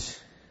size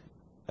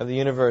of the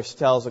universe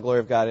tells the glory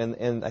of God,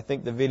 and I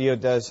think the video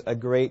does a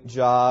great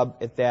job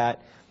at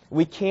that.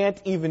 We can't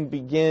even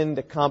begin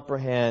to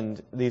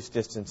comprehend these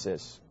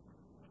distances.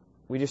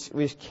 We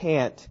just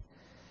can't.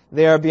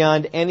 They are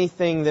beyond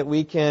anything that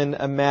we can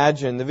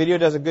imagine. The video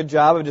does a good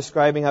job of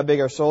describing how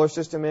big our solar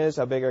system is,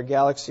 how big our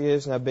galaxy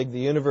is, and how big the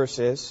universe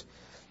is.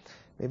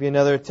 Maybe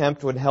another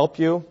attempt would help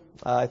you.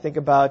 I think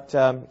about,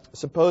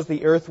 suppose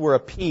the Earth were a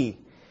pea.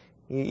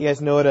 You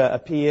guys know what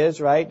a pea is,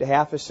 right? A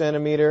half a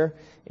centimeter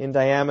in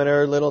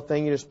diameter, little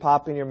thing you just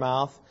pop in your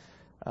mouth.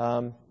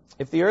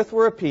 If the Earth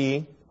were a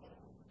pea,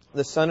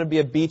 the sun would be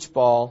a beach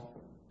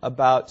ball,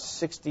 about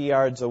 60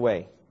 yards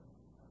away.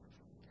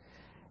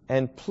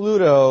 And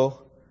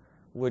Pluto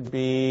would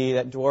be,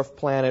 that dwarf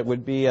planet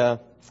would be a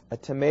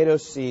tomato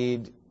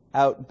seed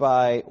out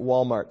by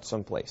Walmart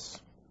someplace,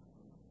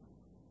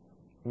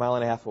 a mile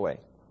and a half away.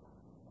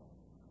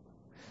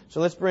 So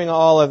let's bring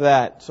all of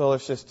that solar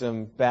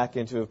system back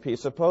into a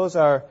piece. Suppose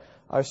our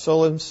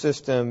solar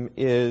system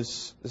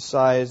is the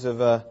size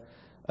of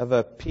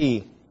a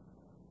pea.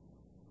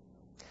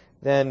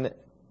 Then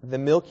the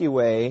Milky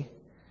Way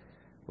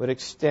would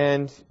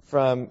extend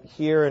from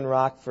here in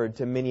Rockford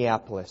to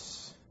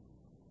Minneapolis.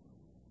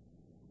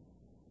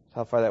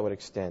 How far that would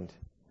extend?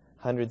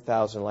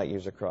 100,000 light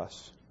years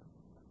across.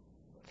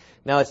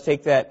 Now let's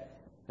take that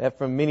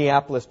from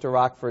Minneapolis to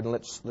Rockford and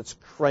let's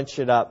crunch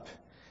it up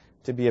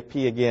to be a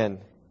pea again.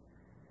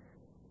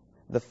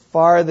 The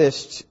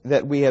farthest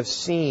that we have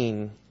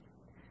seen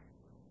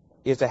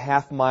is a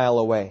half mile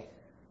away.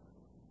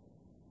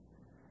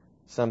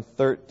 Some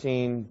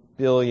 13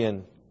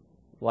 billion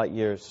light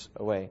years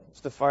away.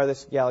 It's the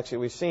farthest galaxy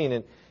we've seen.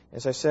 And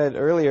as I said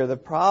earlier, the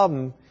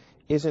problem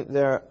isn't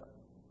that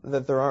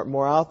there aren't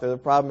more out there. The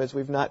problem is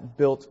we've not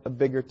built a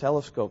bigger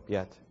telescope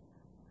yet.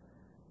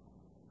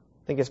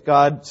 I think as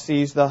God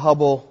sees the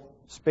Hubble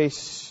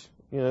space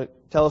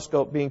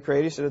telescope being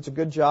created, he said, it's a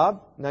good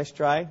job. Nice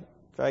try.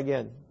 Try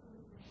again.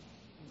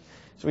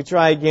 So we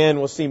try again,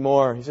 we'll see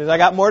more. He says, I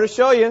got more to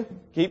show you.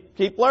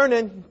 Keep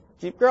learning.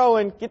 Keep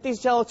growing. Get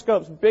these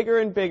telescopes bigger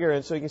and bigger,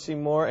 and so you can see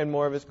more and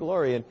more of His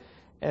glory.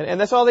 And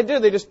that's all they do.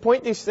 They just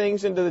point these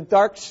things into the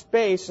dark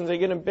space, and they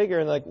get them bigger,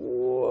 and they're like,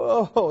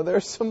 whoa,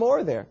 there's some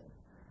more there.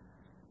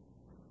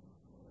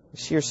 The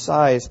sheer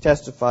size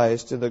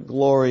testifies to the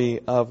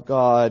glory of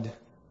God.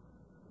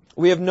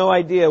 We have no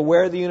idea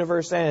where the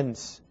universe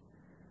ends,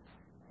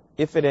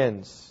 if it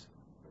ends.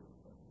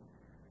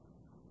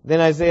 Then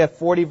Isaiah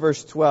 40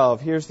 verse 12,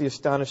 here's the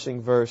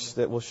astonishing verse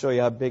that will show you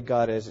how big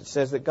God is. It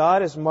says that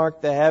God has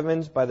marked the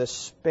heavens by the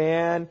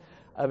span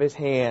of His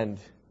hand.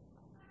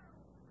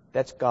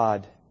 That's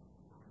God.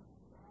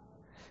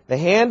 The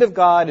hand of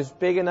God is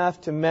big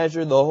enough to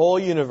measure the whole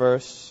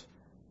universe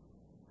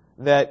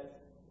that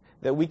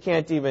we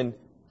can't even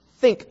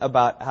think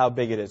about how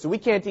big it is. We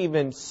can't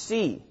even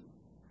see.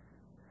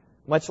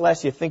 Much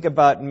less you think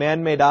about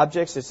man-made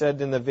objects. It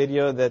said in the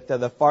video that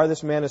the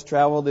farthest man has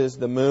traveled is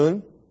the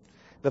moon.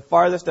 The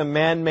farthest a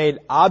man-made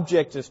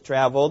object has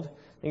traveled, I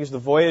think it's the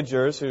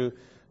Voyagers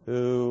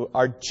who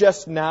are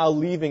just now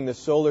leaving the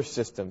solar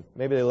system.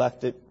 Maybe they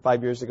left it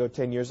 5 years ago,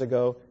 10 years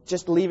ago.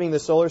 Just leaving the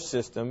solar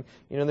system.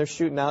 They're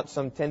shooting out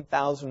some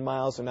 10,000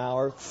 miles an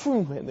hour.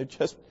 And they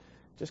just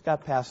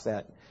got past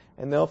that.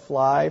 And they'll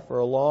fly for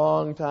a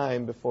long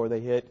time before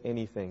they hit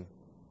anything.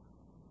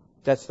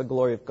 That's the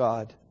glory of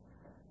God.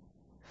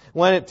 I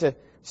want it to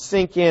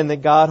sink in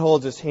that God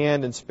holds His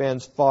hand and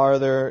spans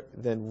farther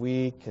than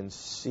we can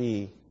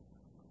see.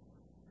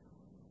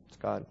 It's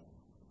God.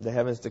 The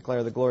heavens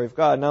declare the glory of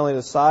God. Not only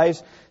the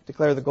size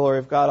declare the glory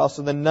of God,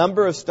 also the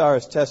number of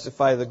stars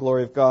testify the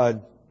glory of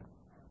God.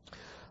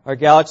 Our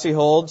galaxy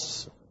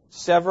holds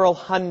several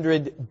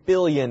 100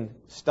 billion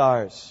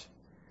stars.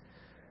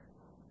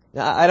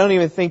 Now, I don't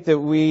even think that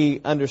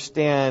we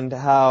understand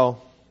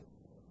how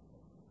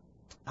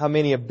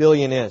many a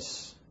billion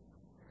is.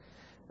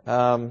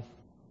 You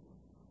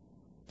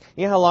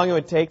know how long it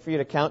would take for you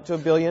to count to a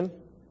billion?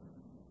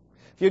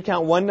 If you'd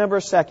count one number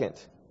a second,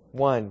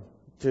 1,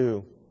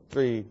 2,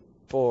 3,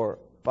 4,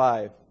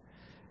 5.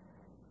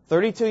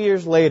 32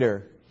 years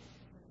later,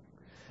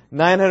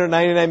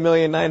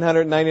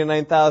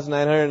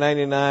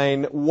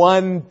 999,999,999,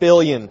 1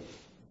 billion.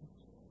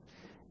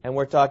 And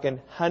we're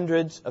talking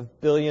hundreds of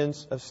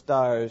billions of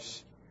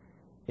stars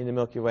in the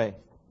Milky Way.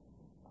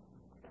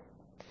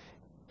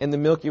 And the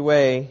Milky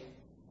Way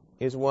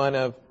is one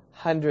of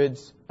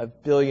hundreds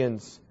of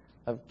billions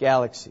of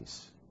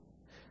galaxies.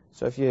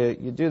 So if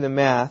you do the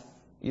math,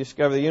 you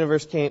discover the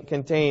universe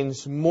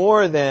contains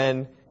more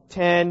than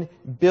 10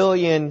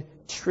 billion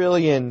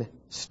trillion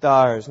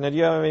stars. Now, do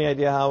you have any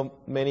idea how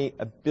many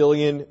a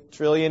billion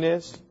trillion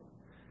is?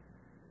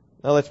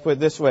 Now, let's put it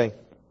this way.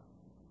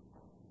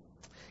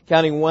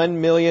 Counting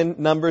 1 million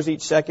numbers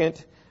each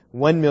second,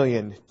 1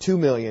 million, 2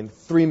 million,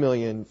 3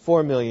 million,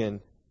 4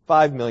 million,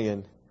 5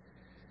 million.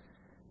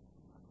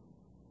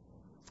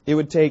 It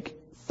would take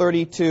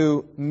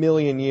 32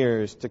 million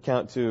years to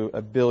count to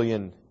a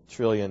billion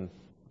trillion,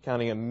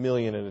 counting a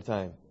million at a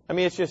time. I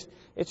mean, it's just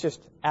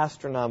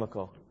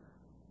astronomical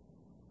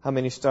how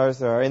many stars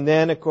there are. And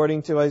then,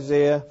 according to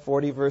Isaiah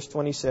 40, verse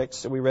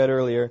 26, that we read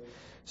earlier, it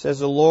says,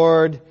 the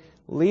Lord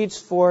leads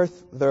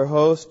forth their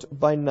host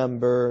by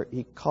number.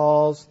 He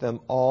calls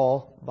them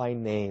all by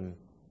name.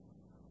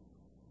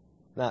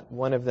 Not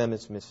one of them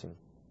is missing.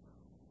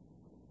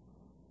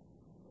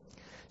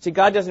 See,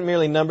 God doesn't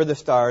merely number the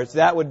stars.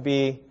 That would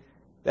be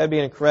an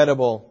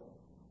incredible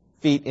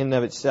feat in and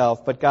of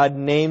itself. But God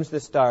names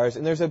the stars.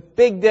 And there's a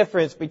big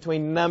difference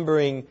between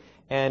numbering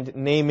and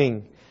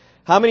naming.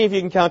 How many of you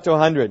can count to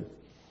 100?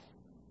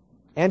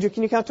 Andrew,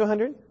 can you count to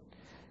 100?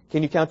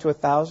 Can you count to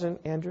 1,000,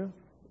 Andrew?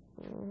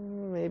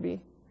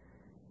 Maybe.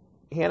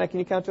 Hannah, can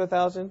you count to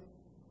 1,000?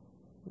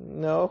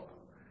 No?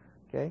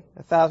 Okay.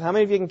 1,000. How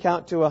many of you can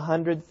count to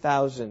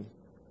 100,000?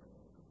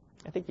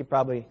 I think you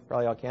probably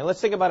all can.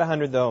 Let's think about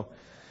 100 though.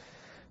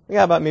 We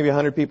got about maybe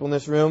 100 people in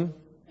this room.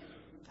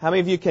 How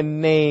many of you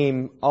can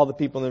name all the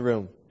people in the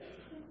room?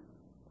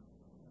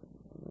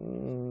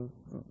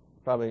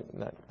 Probably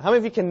not. How many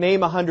of you can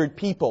name 100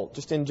 people,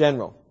 just in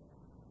general?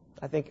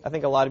 I think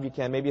a lot of you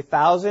can. Maybe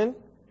 1,000?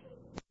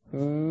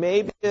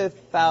 Maybe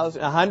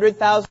 1,000.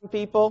 100,000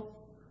 people?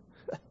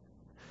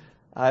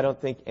 I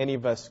don't think any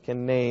of us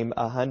can name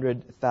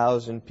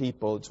 100,000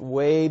 people. It's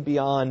way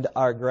beyond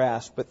our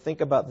grasp. But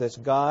think about this.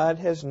 God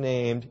has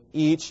named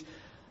each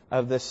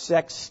of the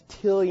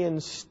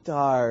sextillion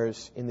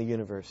stars in the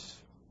universe.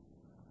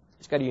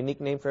 He's got a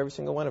unique name for every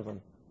single one of them.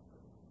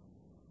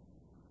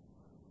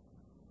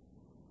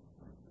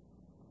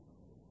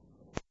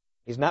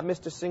 He's not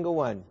missed a single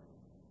one.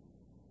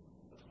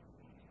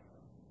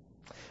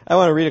 I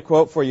want to read a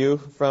quote for you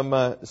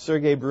from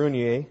Sergei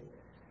Brunier.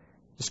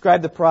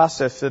 Describe the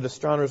process that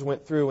astronomers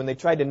went through when they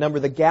tried to number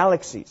the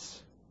galaxies,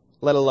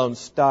 let alone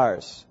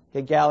stars.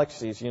 Okay,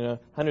 galaxies,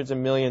 hundreds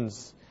of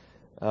billions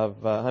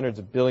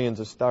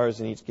of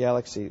stars in each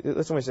galaxy.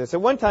 Listen what he says.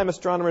 At one time,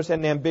 astronomers had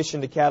an ambition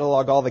to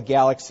catalog all the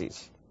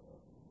galaxies.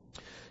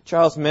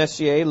 Charles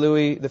Messier,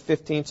 Louis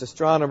XV's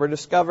astronomer,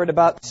 discovered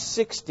about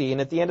 60,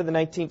 and at the end of the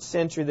 19th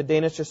century, the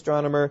Danish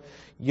astronomer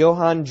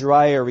Johann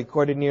Dreyer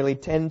recorded nearly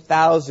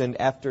 10,000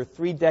 after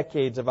 3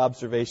 decades of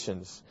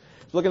observations.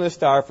 Looking at the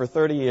star for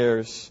 30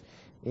 years,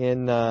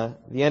 in the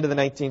end of the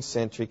 19th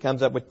century,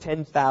 comes up with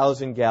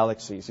 10,000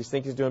 galaxies. He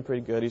thinks he's doing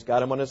pretty good. He's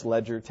got them on his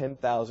ledger,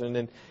 10,000,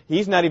 and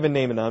he's not even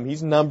naming them.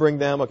 He's numbering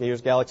them. Okay,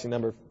 here's galaxy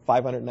number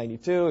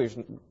 592. Here's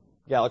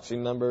galaxy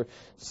number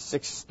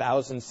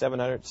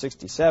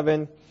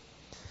 6,767.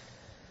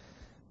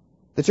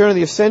 The turn of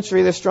the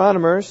century, the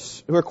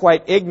astronomers, who were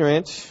quite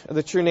ignorant of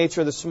the true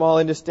nature of the small,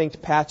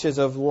 indistinct patches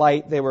of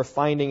light they were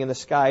finding in the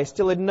sky,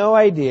 still had no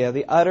idea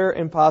the utter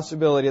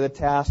impossibility of the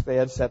task they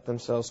had set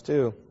themselves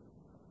to.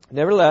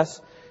 Nevertheless,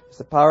 as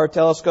the power of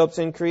telescopes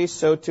increased,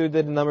 so too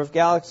did the number of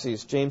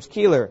galaxies. James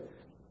Keeler,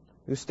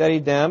 who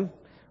studied them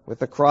with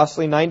the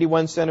Crossley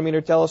 91-centimeter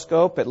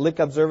telescope at Lick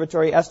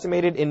Observatory,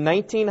 estimated in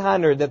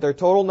 1900 that their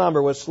total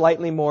number was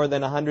slightly more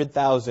than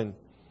 100,000.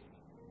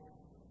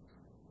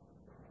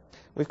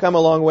 We've come a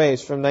long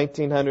ways from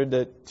 1900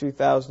 to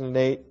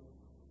 2008.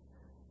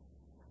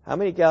 How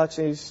many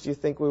galaxies do you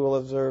think we will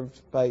observe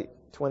by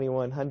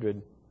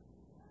 2100?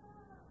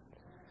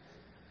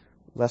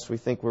 Lest we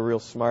think we're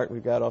real smart,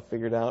 we've got it all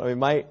figured out. I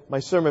mean, my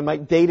sermon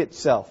might date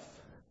itself.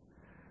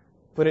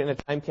 Put it in a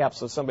time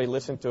capsule, somebody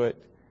listen to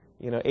it,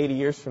 80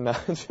 years from now.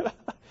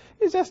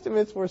 His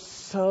estimates were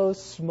so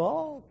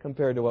small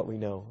compared to what we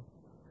know.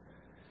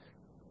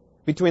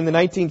 Between the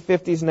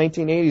 1950s and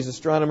 1980s,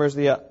 astronomers,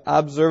 the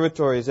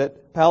observatories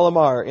at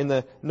Palomar in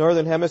the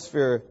northern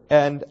hemisphere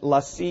and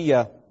La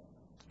Silla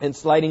and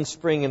Sliding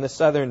Spring in the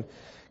southern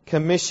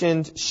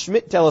commissioned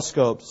Schmidt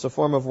telescopes, a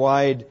form of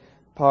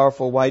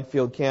powerful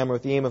wide-field camera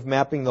with the aim of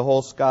mapping the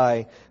whole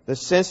sky. The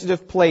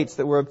sensitive plates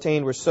that were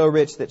obtained were so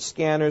rich that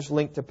scanners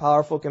linked to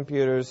powerful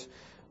computers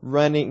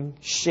running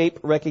shape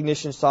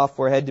recognition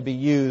software had to be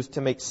used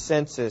to make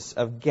census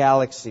of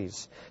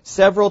galaxies.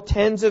 Several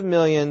tens of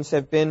millions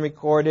have been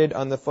recorded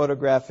on the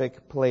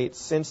photographic plates.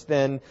 Since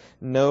then,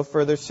 no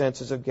further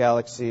census of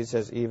galaxies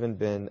has even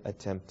been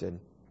attempted.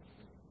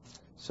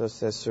 So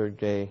says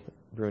Sergei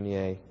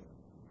Brunier.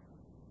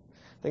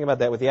 Think about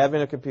that. With the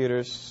advent of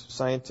computers,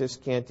 scientists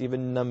can't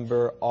even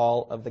number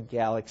all of the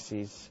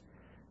galaxies,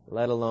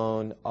 let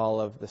alone all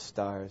of the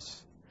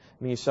stars.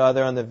 I mean, you saw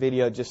there on the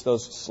video just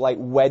those slight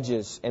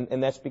wedges,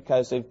 and that's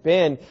because they've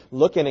been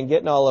looking and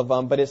getting all of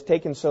them, but it's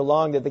taken so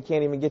long that they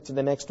can't even get to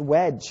the next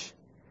wedge.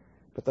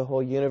 But the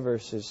whole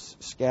universe is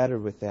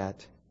scattered with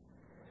that.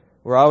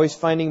 We're always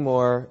finding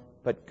more,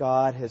 but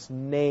God has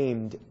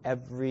named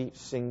every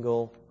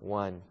single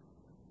one.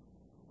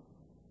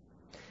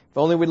 If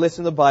only we'd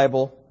listen to the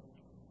Bible,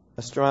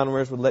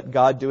 astronomers would let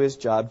God do His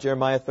job.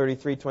 Jeremiah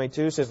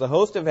 33:22 says, the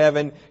host of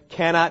heaven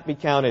cannot be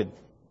counted.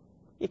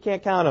 You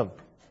can't count them.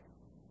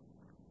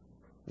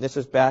 This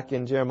was back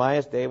in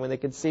Jeremiah's day when they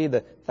could see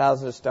the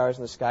thousands of stars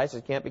in the sky, so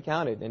it can't be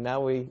counted. And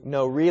now we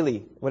know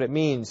really what it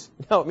means.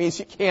 No, it means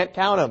you can't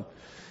count them.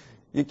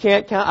 You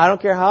can't count, I don't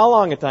care how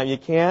long a time, you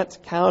can't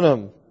count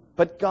them.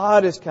 But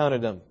God has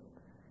counted them.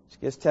 He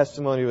gives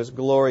testimony to His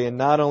glory, and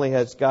not only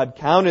has God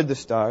counted the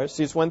stars,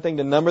 see, it's one thing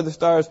to number the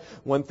stars,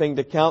 one thing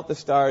to count the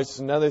stars, it's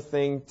another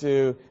thing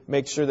to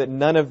make sure that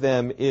none of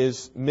them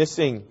is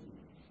missing.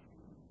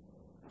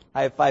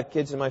 I have 5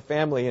 kids in my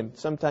family, and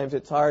sometimes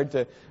it's hard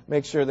to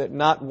make sure that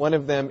not one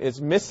of them is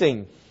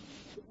missing.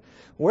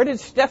 Where did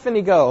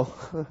Stephanie go?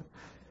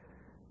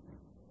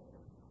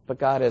 But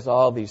God has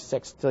all these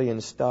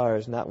sextillion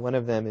stars. Not one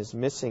of them is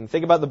missing.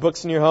 Think about the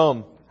books in your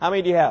home. How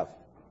many do you have?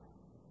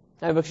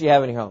 How many books do you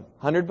have in your home?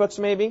 100 books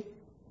maybe?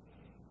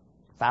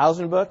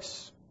 1,000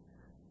 books?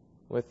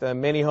 With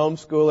many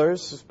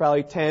homeschoolers, there's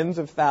probably tens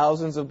of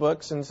thousands of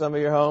books in some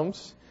of your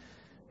homes.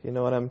 If you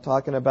know what I'm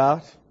talking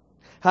about.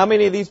 How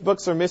many of these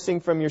books are missing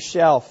from your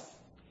shelf?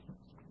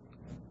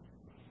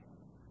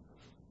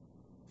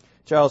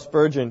 Charles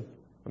Spurgeon,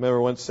 I remember,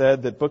 once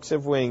said that books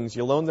have wings.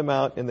 You loan them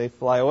out and they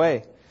fly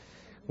away.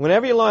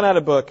 Whenever you loan out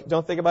a book,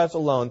 don't think about it as a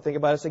loan. Think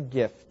about it as a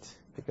gift,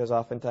 because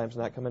oftentimes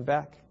not coming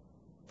back.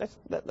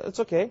 That's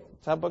okay.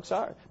 That's how books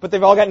are. But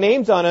they've all got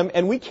names on them,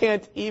 and we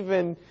can't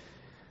even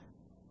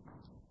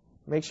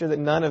make sure that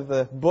none of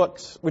the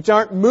books, which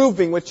aren't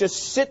moving, which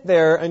just sit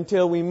there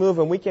until we move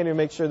them, we can't even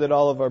make sure that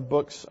all of our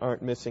books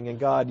aren't missing. And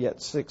God, yet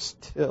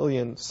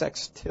sextillion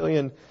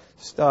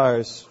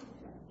stars,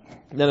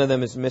 none of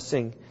them is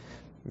missing.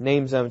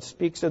 Names them. It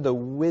speaks of the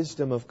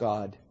wisdom of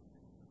God.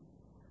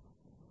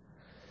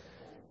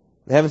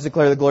 The heavens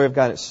declare the glory of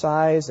God in its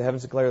size. The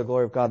heavens declare the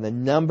glory of God in the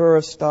number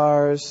of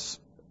stars.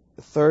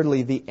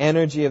 Thirdly, the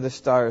energy of the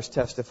stars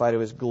testify to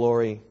His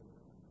glory.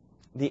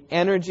 The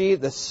energy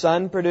the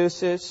sun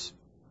produces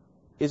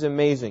is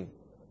amazing.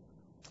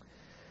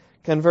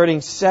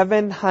 Converting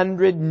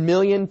 700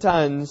 million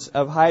tons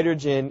of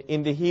hydrogen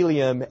into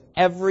helium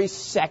every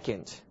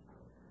second.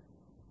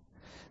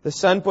 The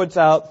sun puts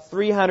out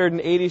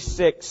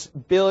 386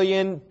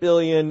 billion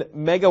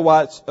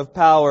megawatts of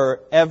power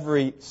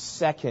every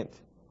second.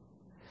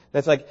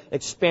 That's like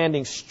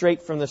expanding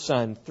straight from the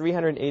sun.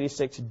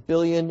 386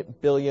 billion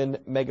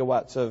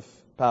megawatts of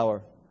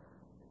power.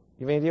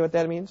 You have any idea what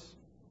that means?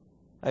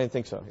 I didn't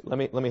think so. Let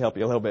me help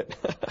you a little bit.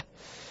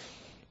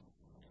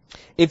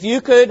 If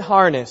you could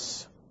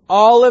harness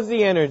all of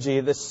the energy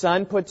the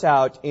sun puts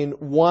out in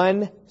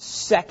 1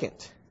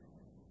 second,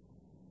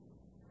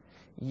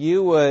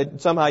 you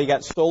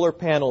got solar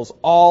panels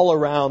all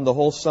around the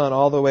whole sun,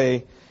 all the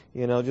way,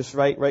 just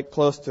right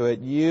close to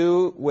it.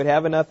 You would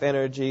have enough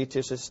energy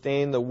to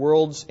sustain the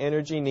world's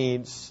energy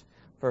needs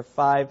for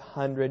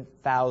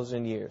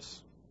 500,000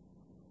 years.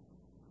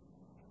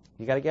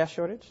 You got a gas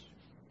shortage?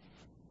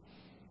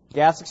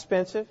 Gas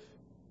expensive?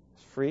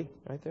 It's free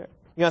right there.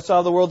 You want to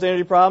solve the world's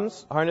energy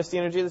problems? Harness the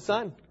energy of the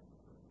sun.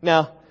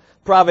 Now,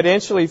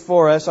 providentially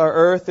for us, our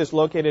Earth is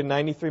located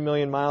 93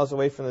 million miles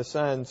away from the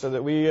sun, so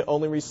that we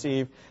only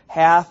receive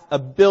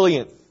 0.5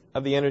 billionth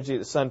of the energy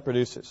the sun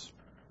produces.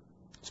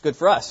 It's good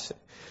for us.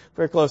 If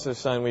we were close to the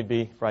sun, we'd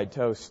be fried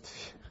toast.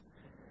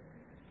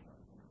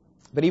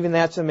 But even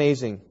that's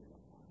amazing.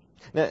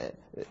 Now,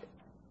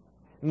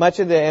 much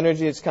of the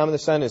energy that's coming from the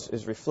sun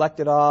is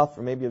reflected off,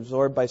 or maybe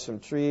absorbed by some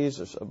trees,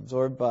 or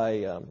absorbed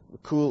by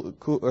cool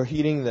or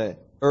heating the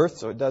Earth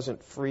so it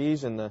doesn't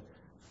freeze in the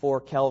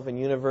 4 Kelvin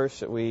universe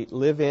that we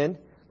live in.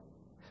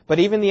 But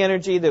even the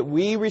energy that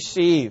we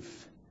receive,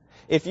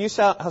 if you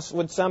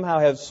would somehow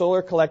have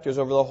solar collectors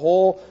over the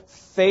whole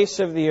face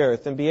of the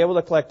Earth and be able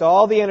to collect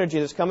all the energy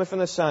that's coming from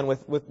the sun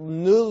with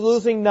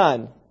losing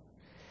none,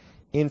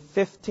 in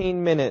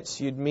 15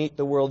 minutes you'd meet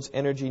the world's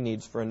energy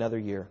needs for another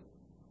year.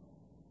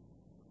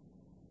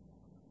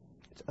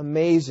 It's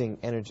amazing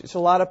energy. It's a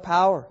lot of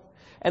power.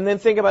 And then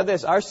think about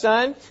this. Our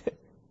sun,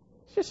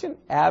 it's just an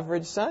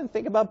average sun.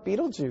 Think about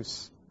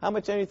Betelgeuse. How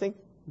much energy do you think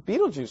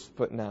Betelgeuse is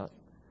putting out?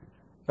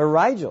 Or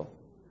Rigel.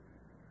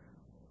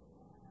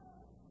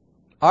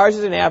 Ours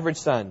is an average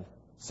sun.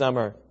 Some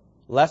are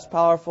less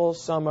powerful,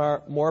 some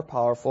are more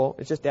powerful.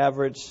 It's just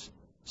average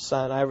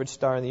sun, average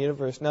star in the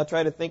universe. Now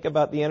try to think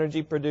about the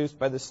energy produced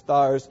by the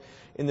stars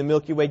in the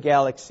Milky Way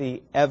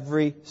galaxy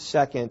every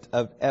second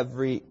of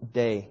every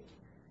day.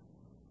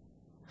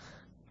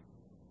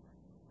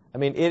 I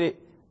mean,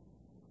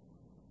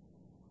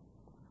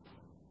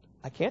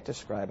 I can't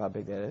describe how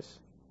big that is.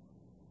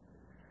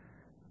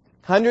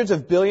 Hundreds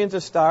of billions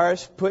of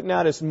stars putting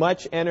out as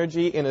much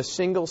energy in a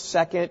single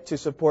second to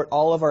support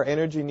all of our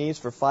energy needs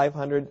for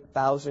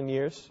 500,000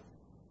 years.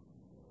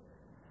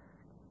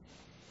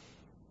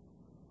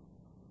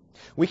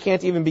 We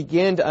can't even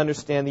begin to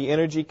understand the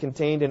energy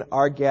contained in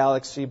our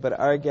galaxy, but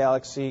our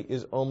galaxy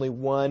is only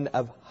one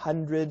of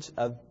hundreds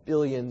of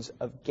billions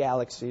of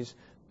galaxies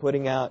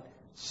putting out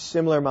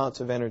similar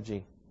amounts of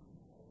energy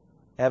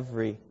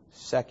every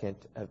second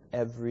of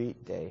every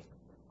day.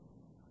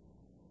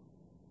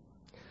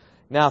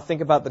 Now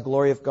think about the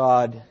glory of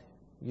God.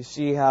 You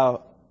see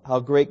how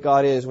great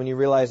God is when you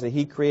realize that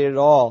He created it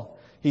all.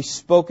 He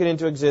spoke it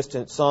into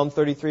existence. Psalm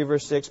 33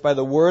 verse 6, by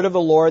the word of the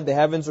Lord the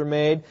heavens were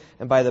made,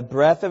 and by the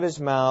breath of His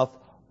mouth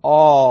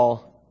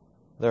all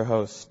their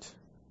host.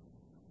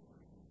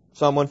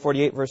 Psalm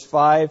 148 verse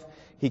 5,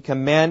 He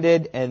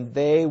commanded and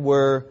they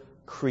were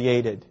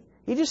created.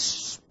 He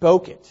just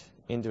spoke it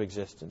into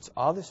existence.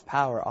 All this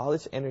power, all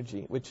this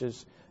energy, which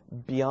is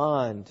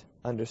beyond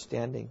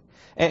understanding.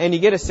 And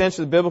you get a sense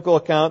of the biblical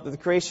account that the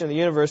creation of the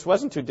universe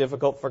wasn't too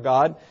difficult for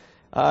God.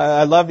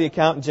 I love the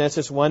account in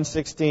Genesis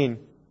 1:16,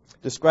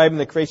 describing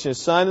the creation of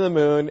the sun and the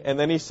moon, and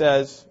then He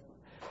says,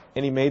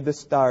 and He made the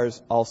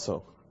stars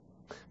also.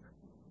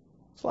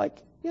 It's like,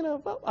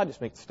 I'll just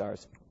make the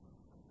stars.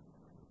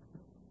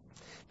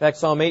 In fact,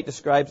 Psalm 8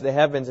 describes the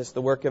heavens as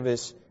the work of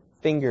His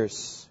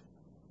fingers.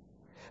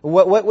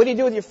 What do you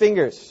do with your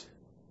fingers?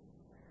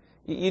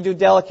 You do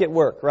delicate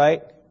work,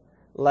 right?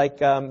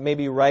 Like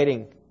maybe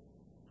writing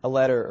a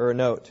letter or a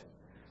note.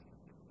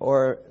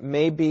 Or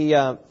maybe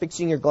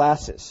fixing your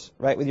glasses,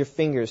 right, with your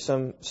fingers,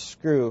 some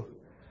screw.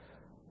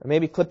 Or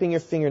maybe clipping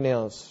your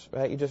fingernails,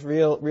 right? You just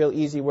real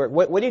easy work.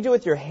 What do you do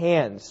with your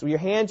hands? With your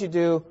hands, you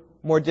do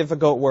more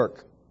difficult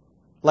work.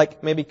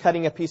 Like maybe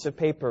cutting a piece of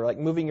paper, like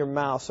moving your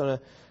mouse on a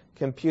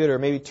computer,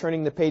 maybe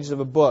turning the pages of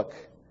a book.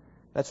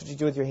 That's what you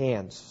do with your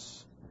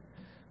hands.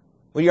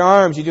 With your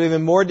arms, you do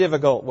even more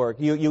difficult work.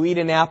 You eat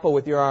an apple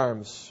with your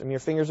arms. I mean, your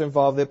fingers are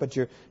involved in it, but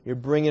you're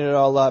bringing it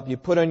all up. You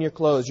put on your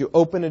clothes. You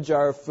open a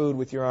jar of food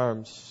with your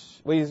arms.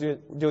 What do you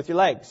do with your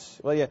legs?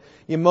 Well,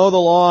 you mow the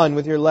lawn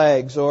with your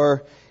legs,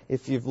 or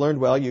if you've learned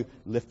well, you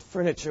lift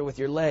furniture with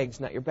your legs,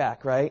 not your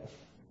back, right?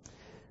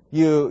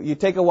 You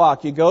take a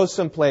walk. You go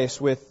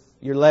someplace with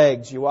your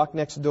legs. You walk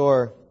next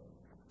door.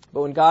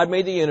 But when God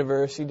made the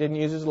universe, He didn't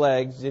use His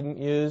legs,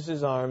 didn't use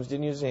His arms,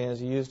 didn't use His hands.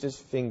 He used His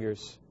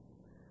fingers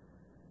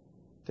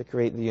to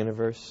create the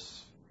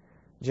universe.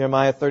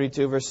 Jeremiah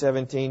 32, verse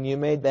 17, you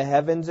made the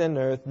heavens and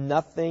earth.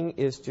 Nothing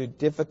is too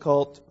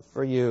difficult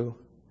for you.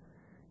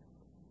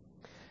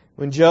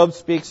 When Job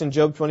speaks in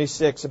Job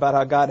 26 about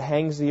how God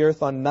hangs the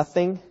earth on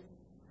nothing,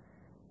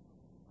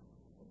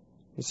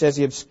 he says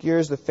He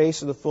obscures the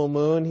face of the full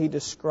moon. He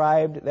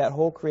described that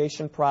whole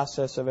creation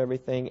process of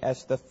everything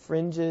as the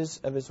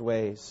fringes of His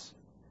ways.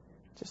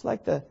 Just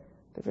like the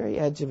very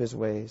edge of His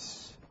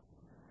ways.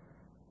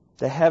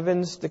 The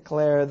heavens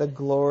declare the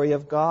glory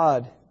of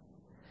God.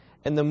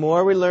 And the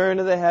more we learn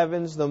of the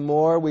heavens, the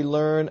more we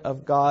learn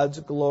of God's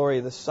glory.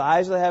 The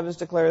size of the heavens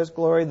declare His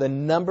glory. The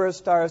number of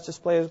stars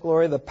display His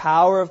glory. The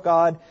power of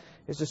God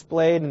is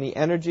displayed in the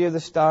energy of the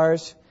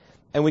stars.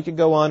 And we could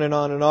go on and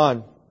on and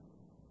on.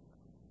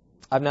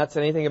 I've not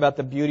said anything about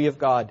the beauty of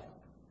God.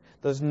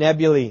 Those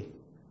nebulae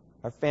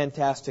are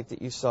fantastic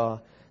that you saw.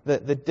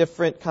 The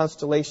different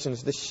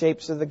constellations, the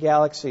shapes of the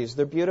galaxies,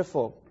 they're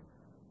beautiful.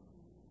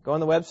 Go on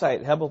the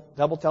website,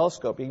 Hubble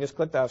Telescope. You can just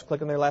click that. I was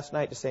clicking there last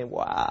night just saying,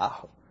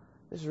 wow,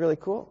 this is really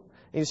cool.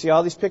 And you see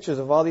all these pictures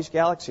of all these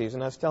galaxies.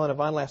 And I was telling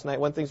Yvonne last night,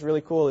 one thing's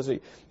really cool is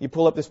that you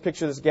pull up this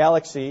picture of this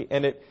galaxy,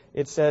 and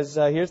it says,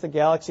 here's the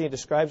galaxy. It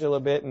describes it a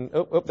little bit. And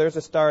there's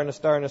a star and a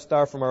star and a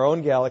star from our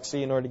own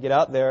galaxy in order to get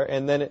out there.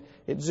 And then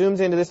it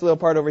zooms into this little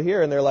part over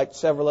here, and there are like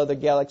several other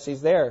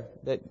galaxies there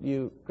that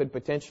you could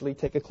potentially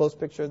take a close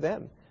picture of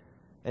them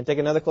and take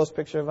another close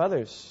picture of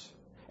others.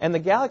 And the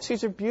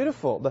galaxies are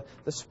beautiful.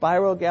 The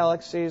spiral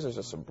galaxies, there's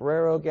a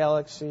sombrero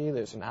galaxy,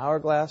 there's an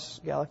hourglass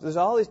galaxy. There's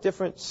all these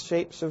different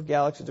shapes of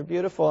galaxies. They're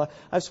beautiful.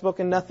 I've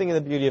spoken nothing of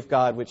the beauty of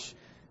God, which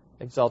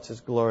exalts His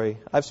glory.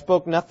 I've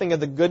spoken nothing of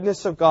the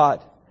goodness of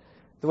God,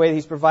 the way that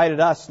He's provided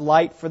us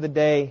light for the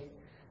day,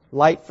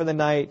 light for the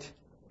night,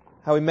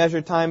 how we measure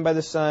time by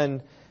the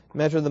sun,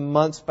 measure the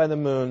months by the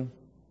moon.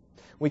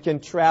 We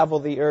can travel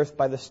the earth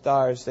by the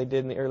stars they did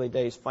in the early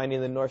days, finding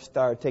the North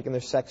Star, taking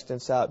their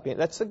sextants out.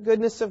 That's the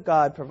goodness of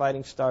God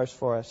providing stars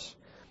for us.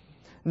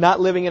 Not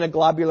living in a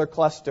globular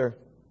cluster.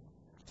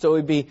 So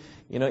we'd be,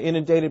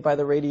 inundated by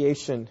the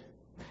radiation.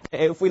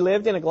 If we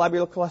lived in a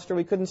globular cluster,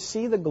 we couldn't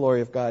see the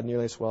glory of God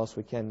nearly as well as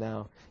we can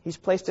now. He's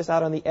placed us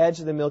out on the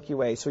edge of the Milky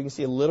Way, so we can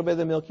see a little bit of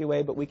the Milky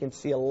Way, but we can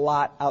see a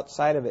lot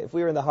outside of it. If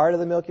we were in the heart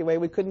of the Milky Way,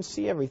 we couldn't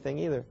see everything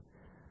either.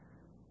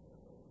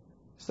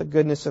 It's the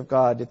goodness of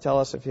God to tell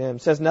us of Him.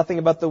 It says nothing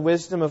about the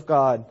wisdom of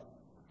God,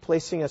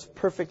 placing us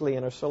perfectly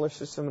in our solar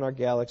system and our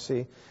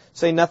galaxy.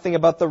 Say nothing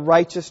about the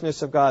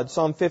righteousness of God.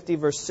 Psalm 50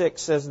 verse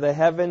 6 says, the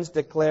heavens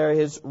declare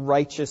His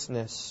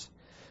righteousness.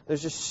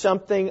 There's just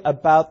something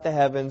about the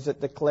heavens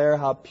that declare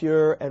how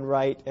pure and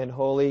right and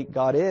holy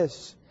God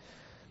is.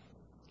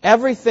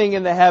 Everything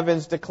in the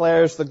heavens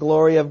declares the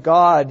glory of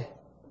God.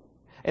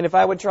 And if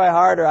I would try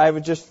harder, I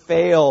would just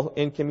fail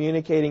in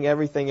communicating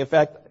everything. In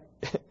fact,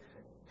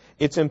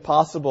 it's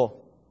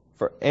impossible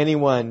for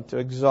anyone to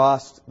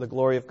exhaust the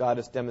glory of God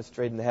as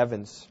demonstrated in the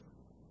heavens.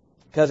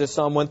 Because as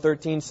Psalm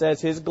 113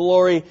 says, His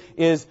glory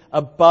is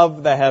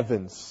above the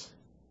heavens.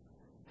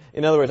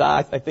 In other words,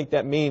 I think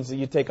that means that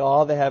you take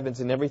all the heavens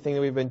and everything that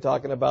we've been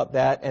talking about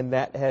and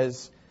that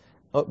has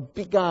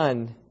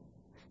begun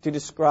to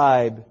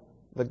describe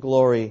the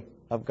glory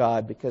of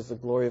God, because the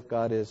glory of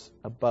God is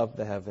above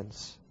the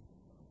heavens.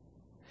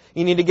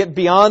 You need to get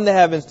beyond the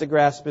heavens to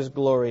grasp His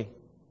glory.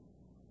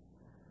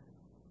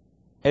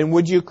 And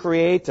would you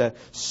create a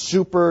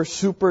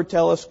super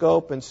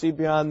telescope and see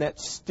beyond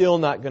that? Still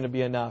not going to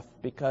be enough,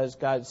 because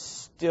God's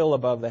still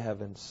above the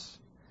heavens.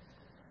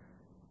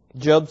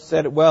 Job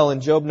said it well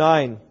in Job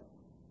 9,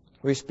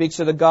 where he speaks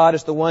of the God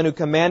as the one who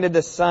commanded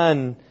the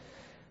sun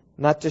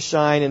not to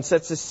shine and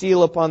sets a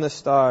seal upon the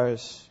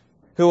stars,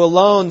 who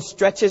alone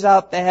stretches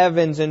out the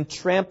heavens and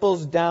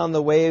tramples down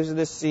the waves of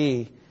the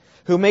sea,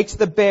 who makes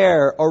the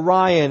Bear,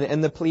 Orion,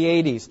 and the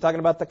Pleiades, talking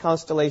about the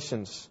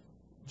constellations.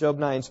 Job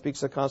 9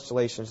 speaks of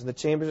constellations in the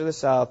chambers of the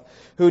south,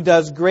 who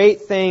does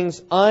great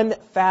things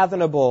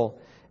unfathomable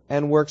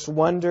and works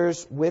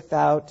wonders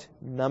without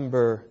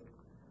number.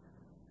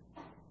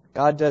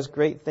 God does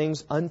great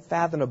things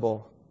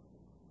unfathomable.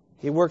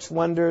 He works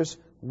wonders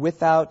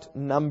without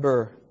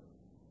number.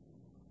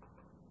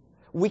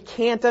 We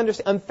can't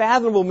understand.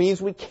 Unfathomable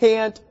means we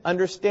can't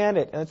understand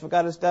it. And that's what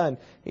God has done.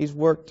 He's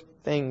worked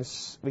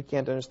things we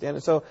can't understand.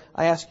 And so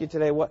I ask you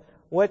today,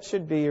 what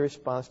should be your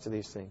response to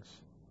these things?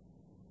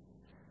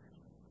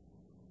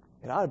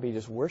 It ought to be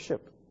just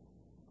worship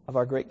of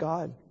our great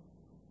God.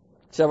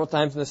 Several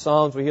times in the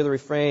Psalms we hear the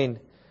refrain.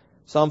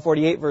 Psalm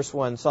 48 verse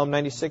 1, Psalm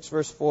 96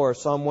 verse 4,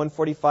 Psalm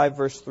 145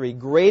 verse 3.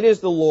 Great is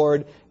the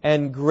Lord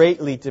and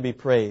greatly to be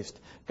praised.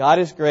 God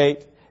is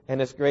great,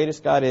 and as great as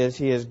God is,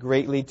 He is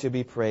greatly to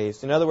be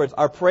praised. In other words,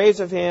 our praise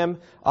of Him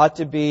ought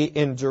to be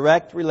in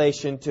direct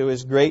relation to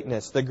His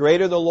greatness. The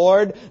greater the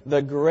Lord,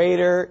 the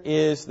greater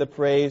is the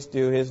praise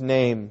due His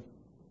name.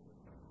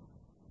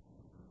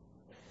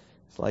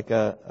 It's like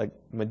a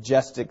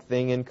majestic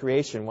thing in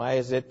creation. Why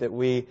is it that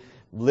we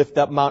lift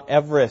up Mount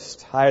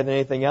Everest higher than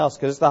anything else?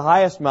 Because it's the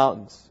highest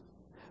mountains.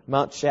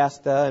 Mount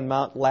Shasta and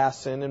Mount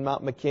Lassen and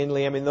Mount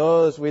McKinley. I mean,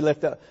 those we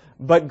lift up.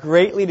 But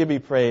greatly to be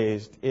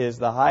praised is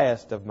the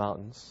highest of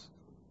mountains.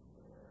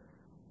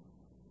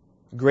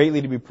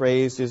 Greatly to be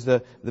praised is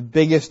the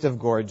biggest of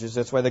gorges.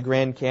 That's why the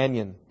Grand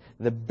Canyon,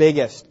 the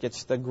biggest,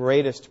 gets the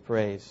greatest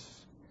praise.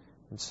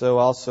 And so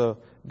also,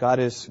 God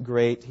is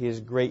great. He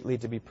is greatly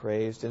to be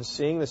praised. And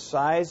seeing the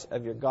size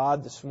of your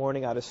God this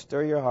morning ought to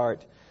stir your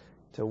heart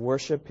to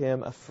worship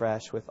Him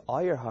afresh with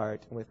all your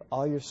heart, and with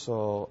all your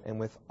soul, and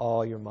with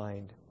all your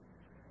mind.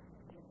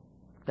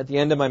 At the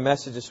end of my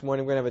message this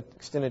morning, we're going to have an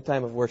extended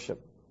time of worship.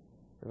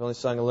 We've only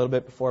sung a little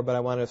bit before, but I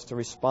want us to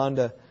respond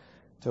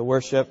to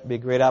worship. It'll be a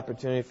great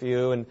opportunity for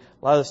you. And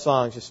a lot of the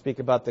songs just speak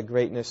about the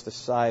greatness, the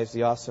size,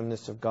 the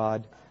awesomeness of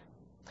God.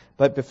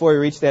 But before we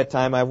reach that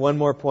time, I have one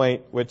more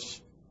point,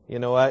 which, you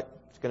know what?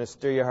 It's going to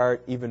stir your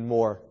heart even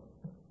more.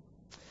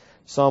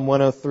 Psalm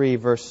 103,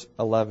 verse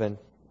 11.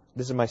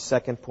 This is my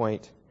second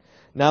point.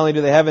 Not only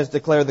do the heavens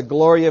declare the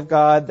glory of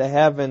God, the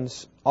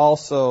heavens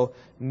also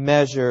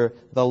measure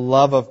the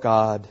love of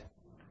God.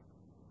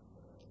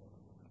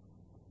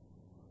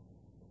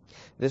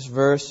 This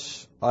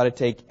verse ought to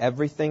take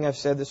everything I've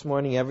said this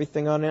morning,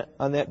 everything on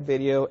that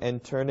video,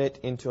 and turn it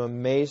into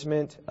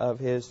amazement of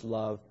His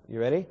love. You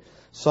ready?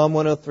 Psalm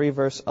 103,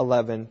 verse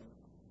 11.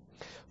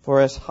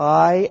 For as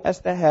high as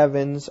the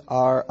heavens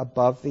are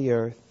above the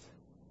earth,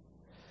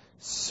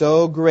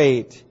 so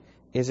great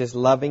is His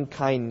loving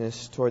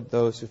kindness toward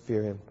those who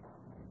fear Him.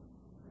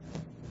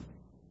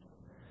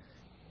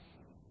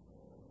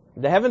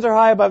 The heavens are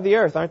high above the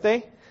earth, aren't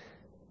they?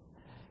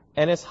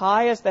 And as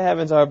high as the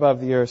heavens are above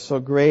the earth,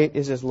 so great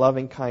is His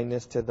loving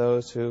kindness to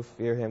those who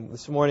fear Him.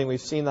 This morning we've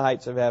seen the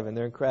heights of heaven.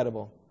 They're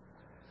incredible.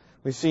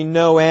 We've seen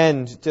no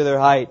end to their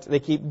height. They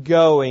keep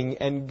going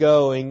and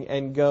going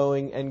and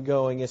going and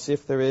going as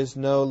if there is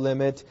no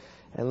limit.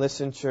 And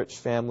listen, church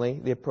family,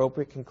 the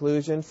appropriate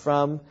conclusion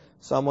from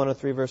Psalm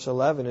 103 verse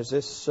 11 is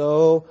this: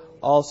 so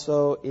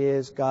also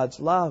is God's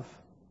love.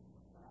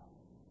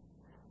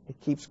 It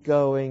keeps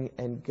going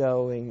and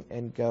going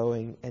and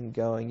going and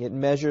going. It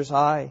measures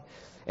high.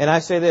 And I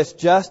say this,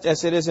 just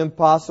as it is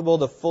impossible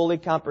to fully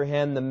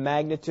comprehend the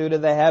magnitude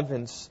of the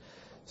heavens,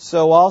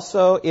 so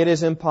also it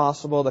is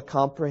impossible to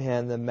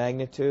comprehend the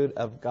magnitude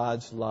of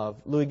God's love.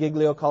 Louis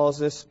Giglio calls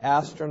this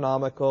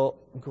astronomical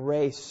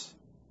grace.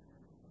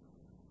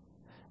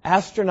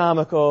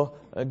 Astronomical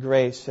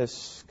grace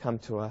has come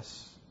to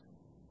us.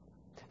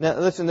 Now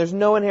listen, there's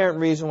no inherent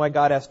reason why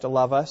God has to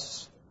love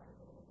us.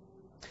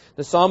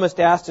 The psalmist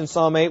asked in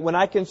Psalm 8, when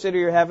I consider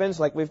your heavens,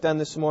 like we've done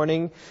this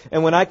morning,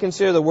 and when I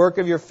consider the work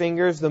of your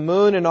fingers, the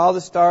moon and all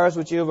the stars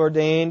which you have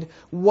ordained,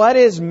 what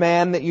is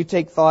man that you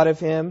take thought of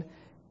him,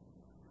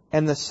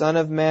 and the son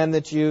of man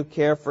that you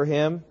care for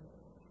him?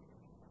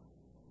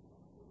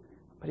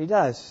 But he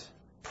does.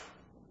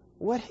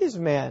 What is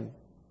man?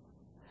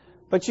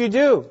 But you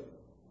do.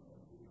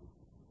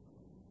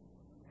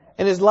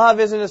 And His love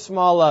isn't a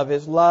small love.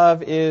 His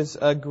love is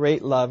a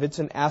great love. It's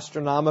an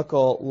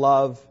astronomical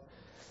love.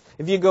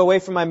 If you go away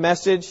from my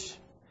message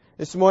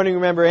this morning,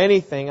 remember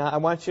anything, I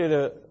want you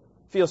to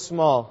feel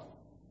small.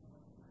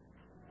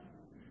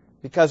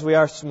 Because we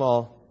are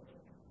small.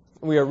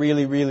 We are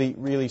really, really,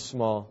 really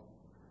small.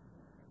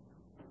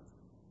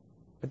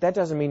 But that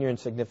doesn't mean you're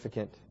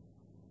insignificant.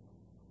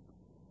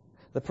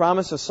 The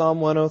promise of Psalm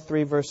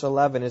 103 verse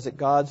 11 is that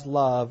God's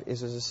love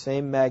is of the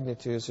same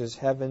magnitude as His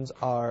heavens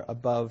are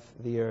above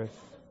the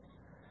earth.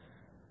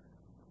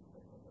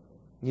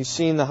 You've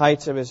seen the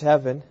heights of His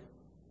heaven.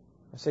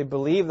 I say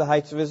believe the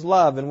heights of His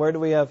love. And where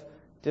do we have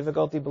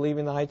difficulty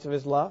believing the heights of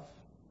His love?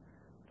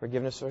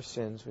 Forgiveness of our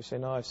sins. We say,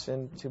 no, I've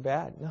sinned too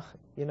bad. No,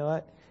 you know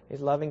what? His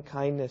loving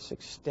kindness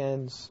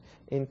extends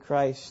in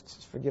Christ.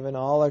 He's forgiven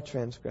all our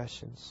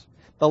transgressions.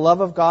 The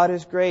love of God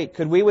is great.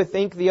 Could we with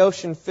ink the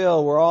ocean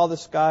fill, were all the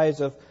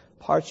skies of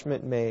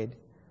parchment made?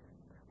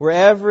 Were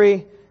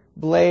every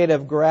blade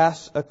of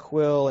grass a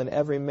quill, and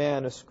every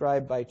man a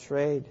scribe by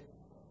trade?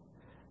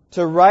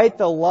 To write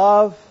the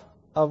love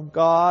of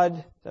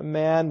God to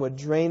man would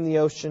drain the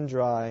ocean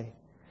dry.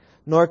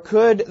 Nor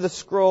could the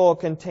scroll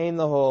contain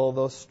the whole,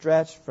 though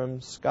stretched from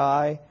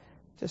sky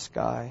to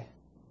sky.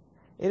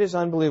 It is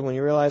unbelievable when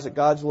you realize that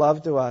God's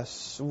love to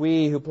us,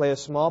 we who play a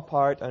small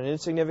part on an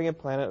insignificant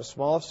planet, a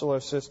small solar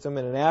system,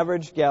 in an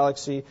average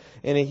galaxy,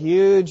 in a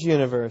huge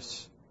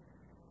universe,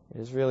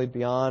 it is really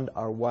beyond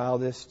our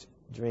wildest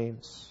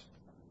dreams.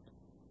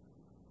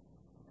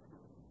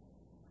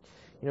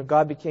 You know,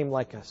 God became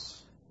like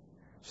us.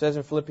 It says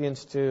in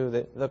Philippians 2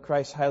 that though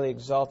Christ highly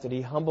exalted,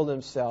 He humbled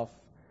Himself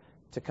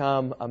to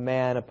come a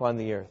man upon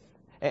the earth.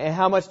 And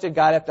how much did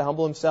God have to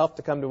humble Himself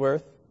to come to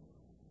earth?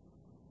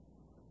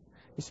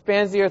 He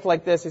spans the earth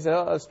like this. He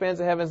said, spans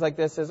the heavens like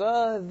this. Says,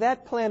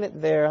 that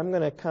planet there, I'm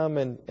going to come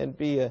and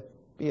be a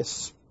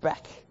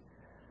speck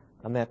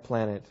on that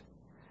planet.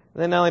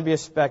 And then not only be a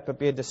speck, but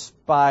be a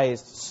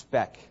despised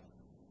speck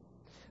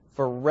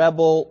for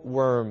rebel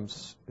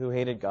worms who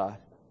hated God.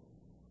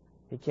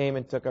 He came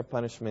and took our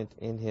punishment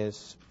in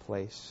His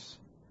place.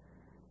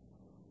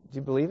 Do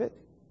you believe it?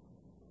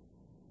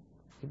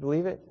 Do you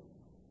believe it?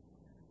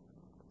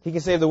 He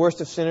can save the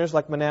worst of sinners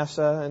like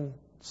Manasseh and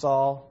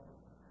Saul.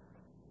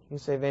 He can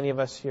save any of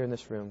us here in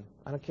this room.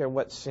 I don't care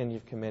what sin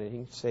you've committed. He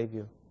can save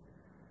you.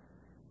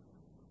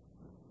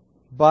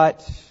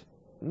 But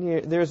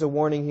there's a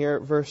warning here,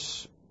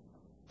 verse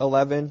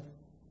 11.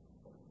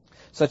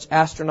 Such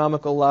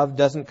astronomical love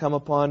doesn't come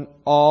upon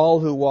all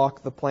who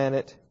walk the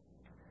planet.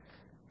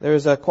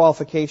 There's a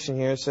qualification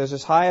here. It says,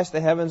 as high as the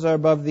heavens are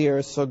above the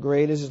earth, so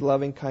great is His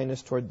loving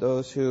kindness toward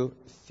those who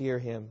fear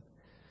Him.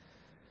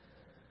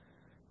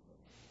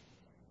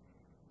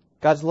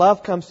 God's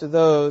love comes to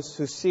those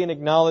who see and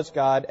acknowledge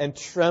God and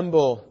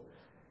tremble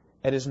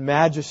at His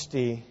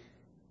majesty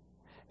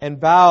and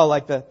bow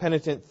like the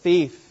penitent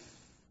thief,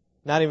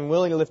 not even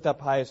willing to lift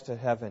up highest to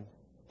heaven.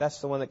 That's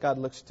the one that God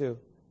looks to.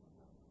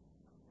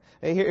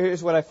 And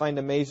here's what I find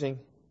amazing,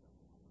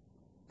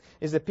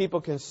 is that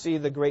people can see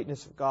the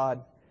greatness of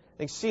God.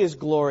 They see His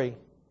glory.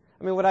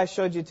 I mean, what I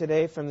showed you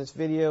today from this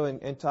video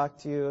and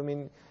talked to you, I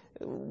mean,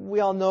 we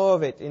all know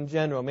of it in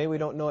general. Maybe we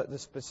don't know the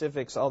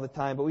specifics all the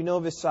time, but we know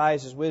of His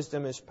size, His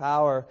wisdom, His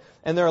power.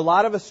 And there are a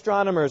lot of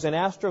astronomers and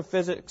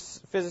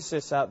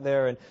physicists out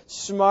there and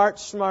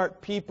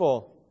smart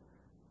people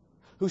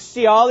who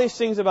see all these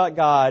things about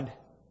God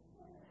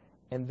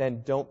and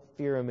then don't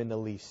fear Him in the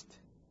least.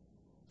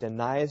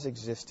 Deny His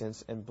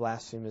existence and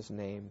blaspheme His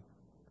name.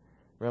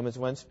 Romans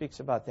 1 speaks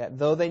about that.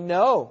 Though they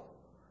know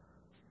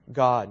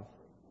God,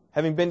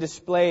 having been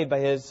displayed by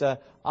His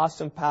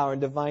awesome power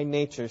and divine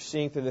nature,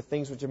 seeing through the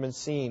things which have been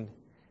seen,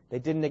 they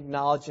didn't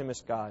acknowledge Him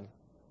as God.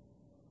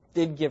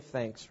 Did give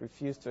thanks,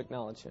 refused to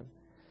acknowledge Him.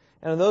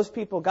 And on those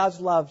people,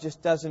 God's love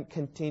just doesn't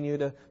continue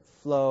to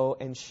flow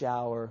and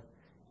shower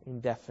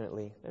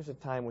indefinitely. There's a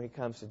time when He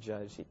comes to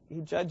judge.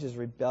 He judges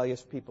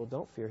rebellious people.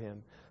 Don't fear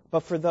Him.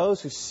 But for those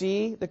who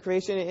see the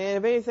creation, and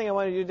if anything I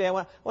want to do today, I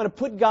want to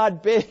put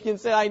God big and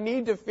say, I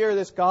need to fear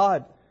this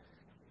God.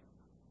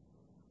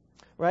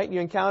 Right?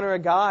 You encounter a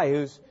guy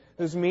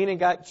who's mean and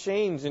got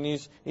chains, and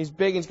he's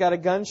big and he's got a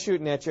gun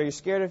shooting at you. Are you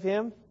scared of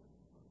him?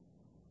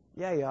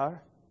 Yeah, you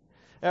are.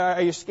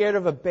 Are you scared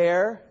of a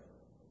bear?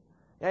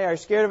 Yeah. Are you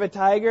scared of a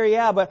tiger?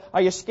 Yeah, but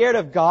are you scared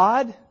of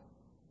God?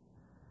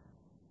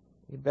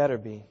 You better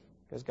be,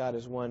 because God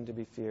is one to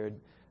be feared.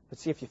 But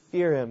see, if you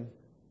fear Him,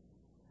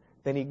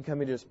 then you can come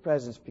into His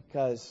presence,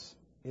 because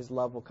His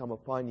love will come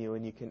upon you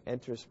and you can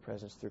enter His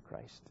presence through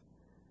Christ.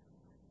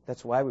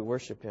 That's why we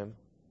worship Him.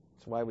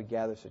 That's why we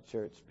gather as a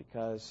church,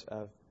 because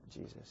of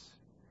Jesus.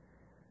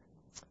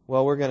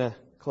 Well, we're going to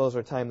close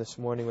our time this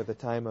morning with a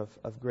time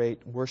of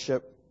great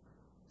worship.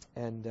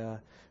 And we're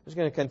just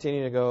going to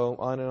continue to go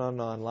on and on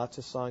and on. Lots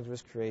of songs of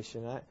His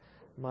creation.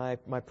 My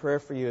prayer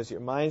for you is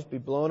your minds be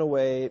blown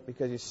away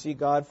because you see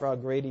God for how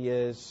great He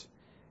is,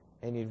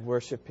 and you'd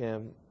worship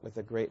Him with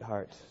a great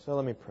heart. So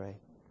let me pray.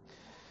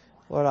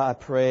 Lord, I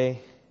pray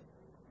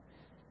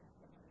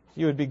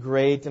You would be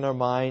great in our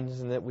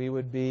minds and that we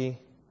would be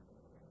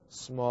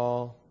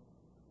small.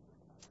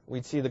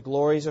 We'd see the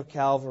glories of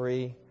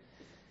Calvary.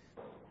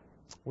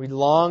 We'd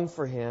long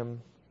for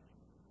Him.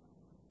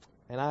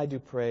 And I do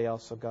pray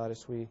also, God,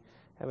 as we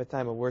have a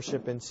time of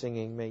worship and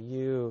singing, may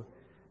You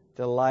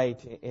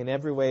delight in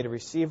every way to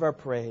receive our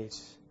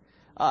praise.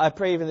 I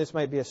pray even this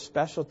might be a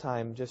special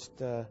time, just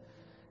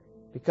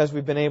because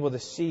we've been able to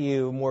see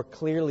You more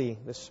clearly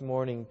this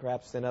morning,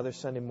 perhaps than other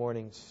Sunday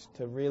mornings,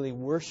 to really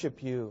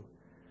worship You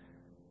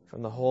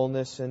from the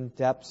wholeness and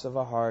depths of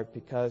our heart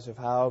because of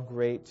how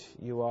great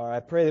You are. I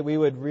pray that we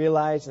would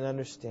realize and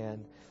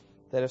understand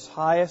that as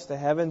high as the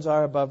heavens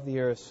are above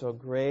the earth, so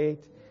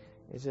great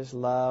is His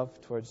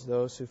love towards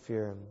those who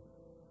fear Him.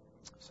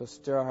 So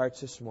stir our hearts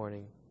this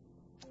morning.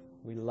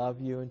 We love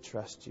You and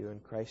trust You.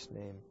 In Christ's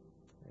name,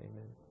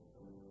 amen.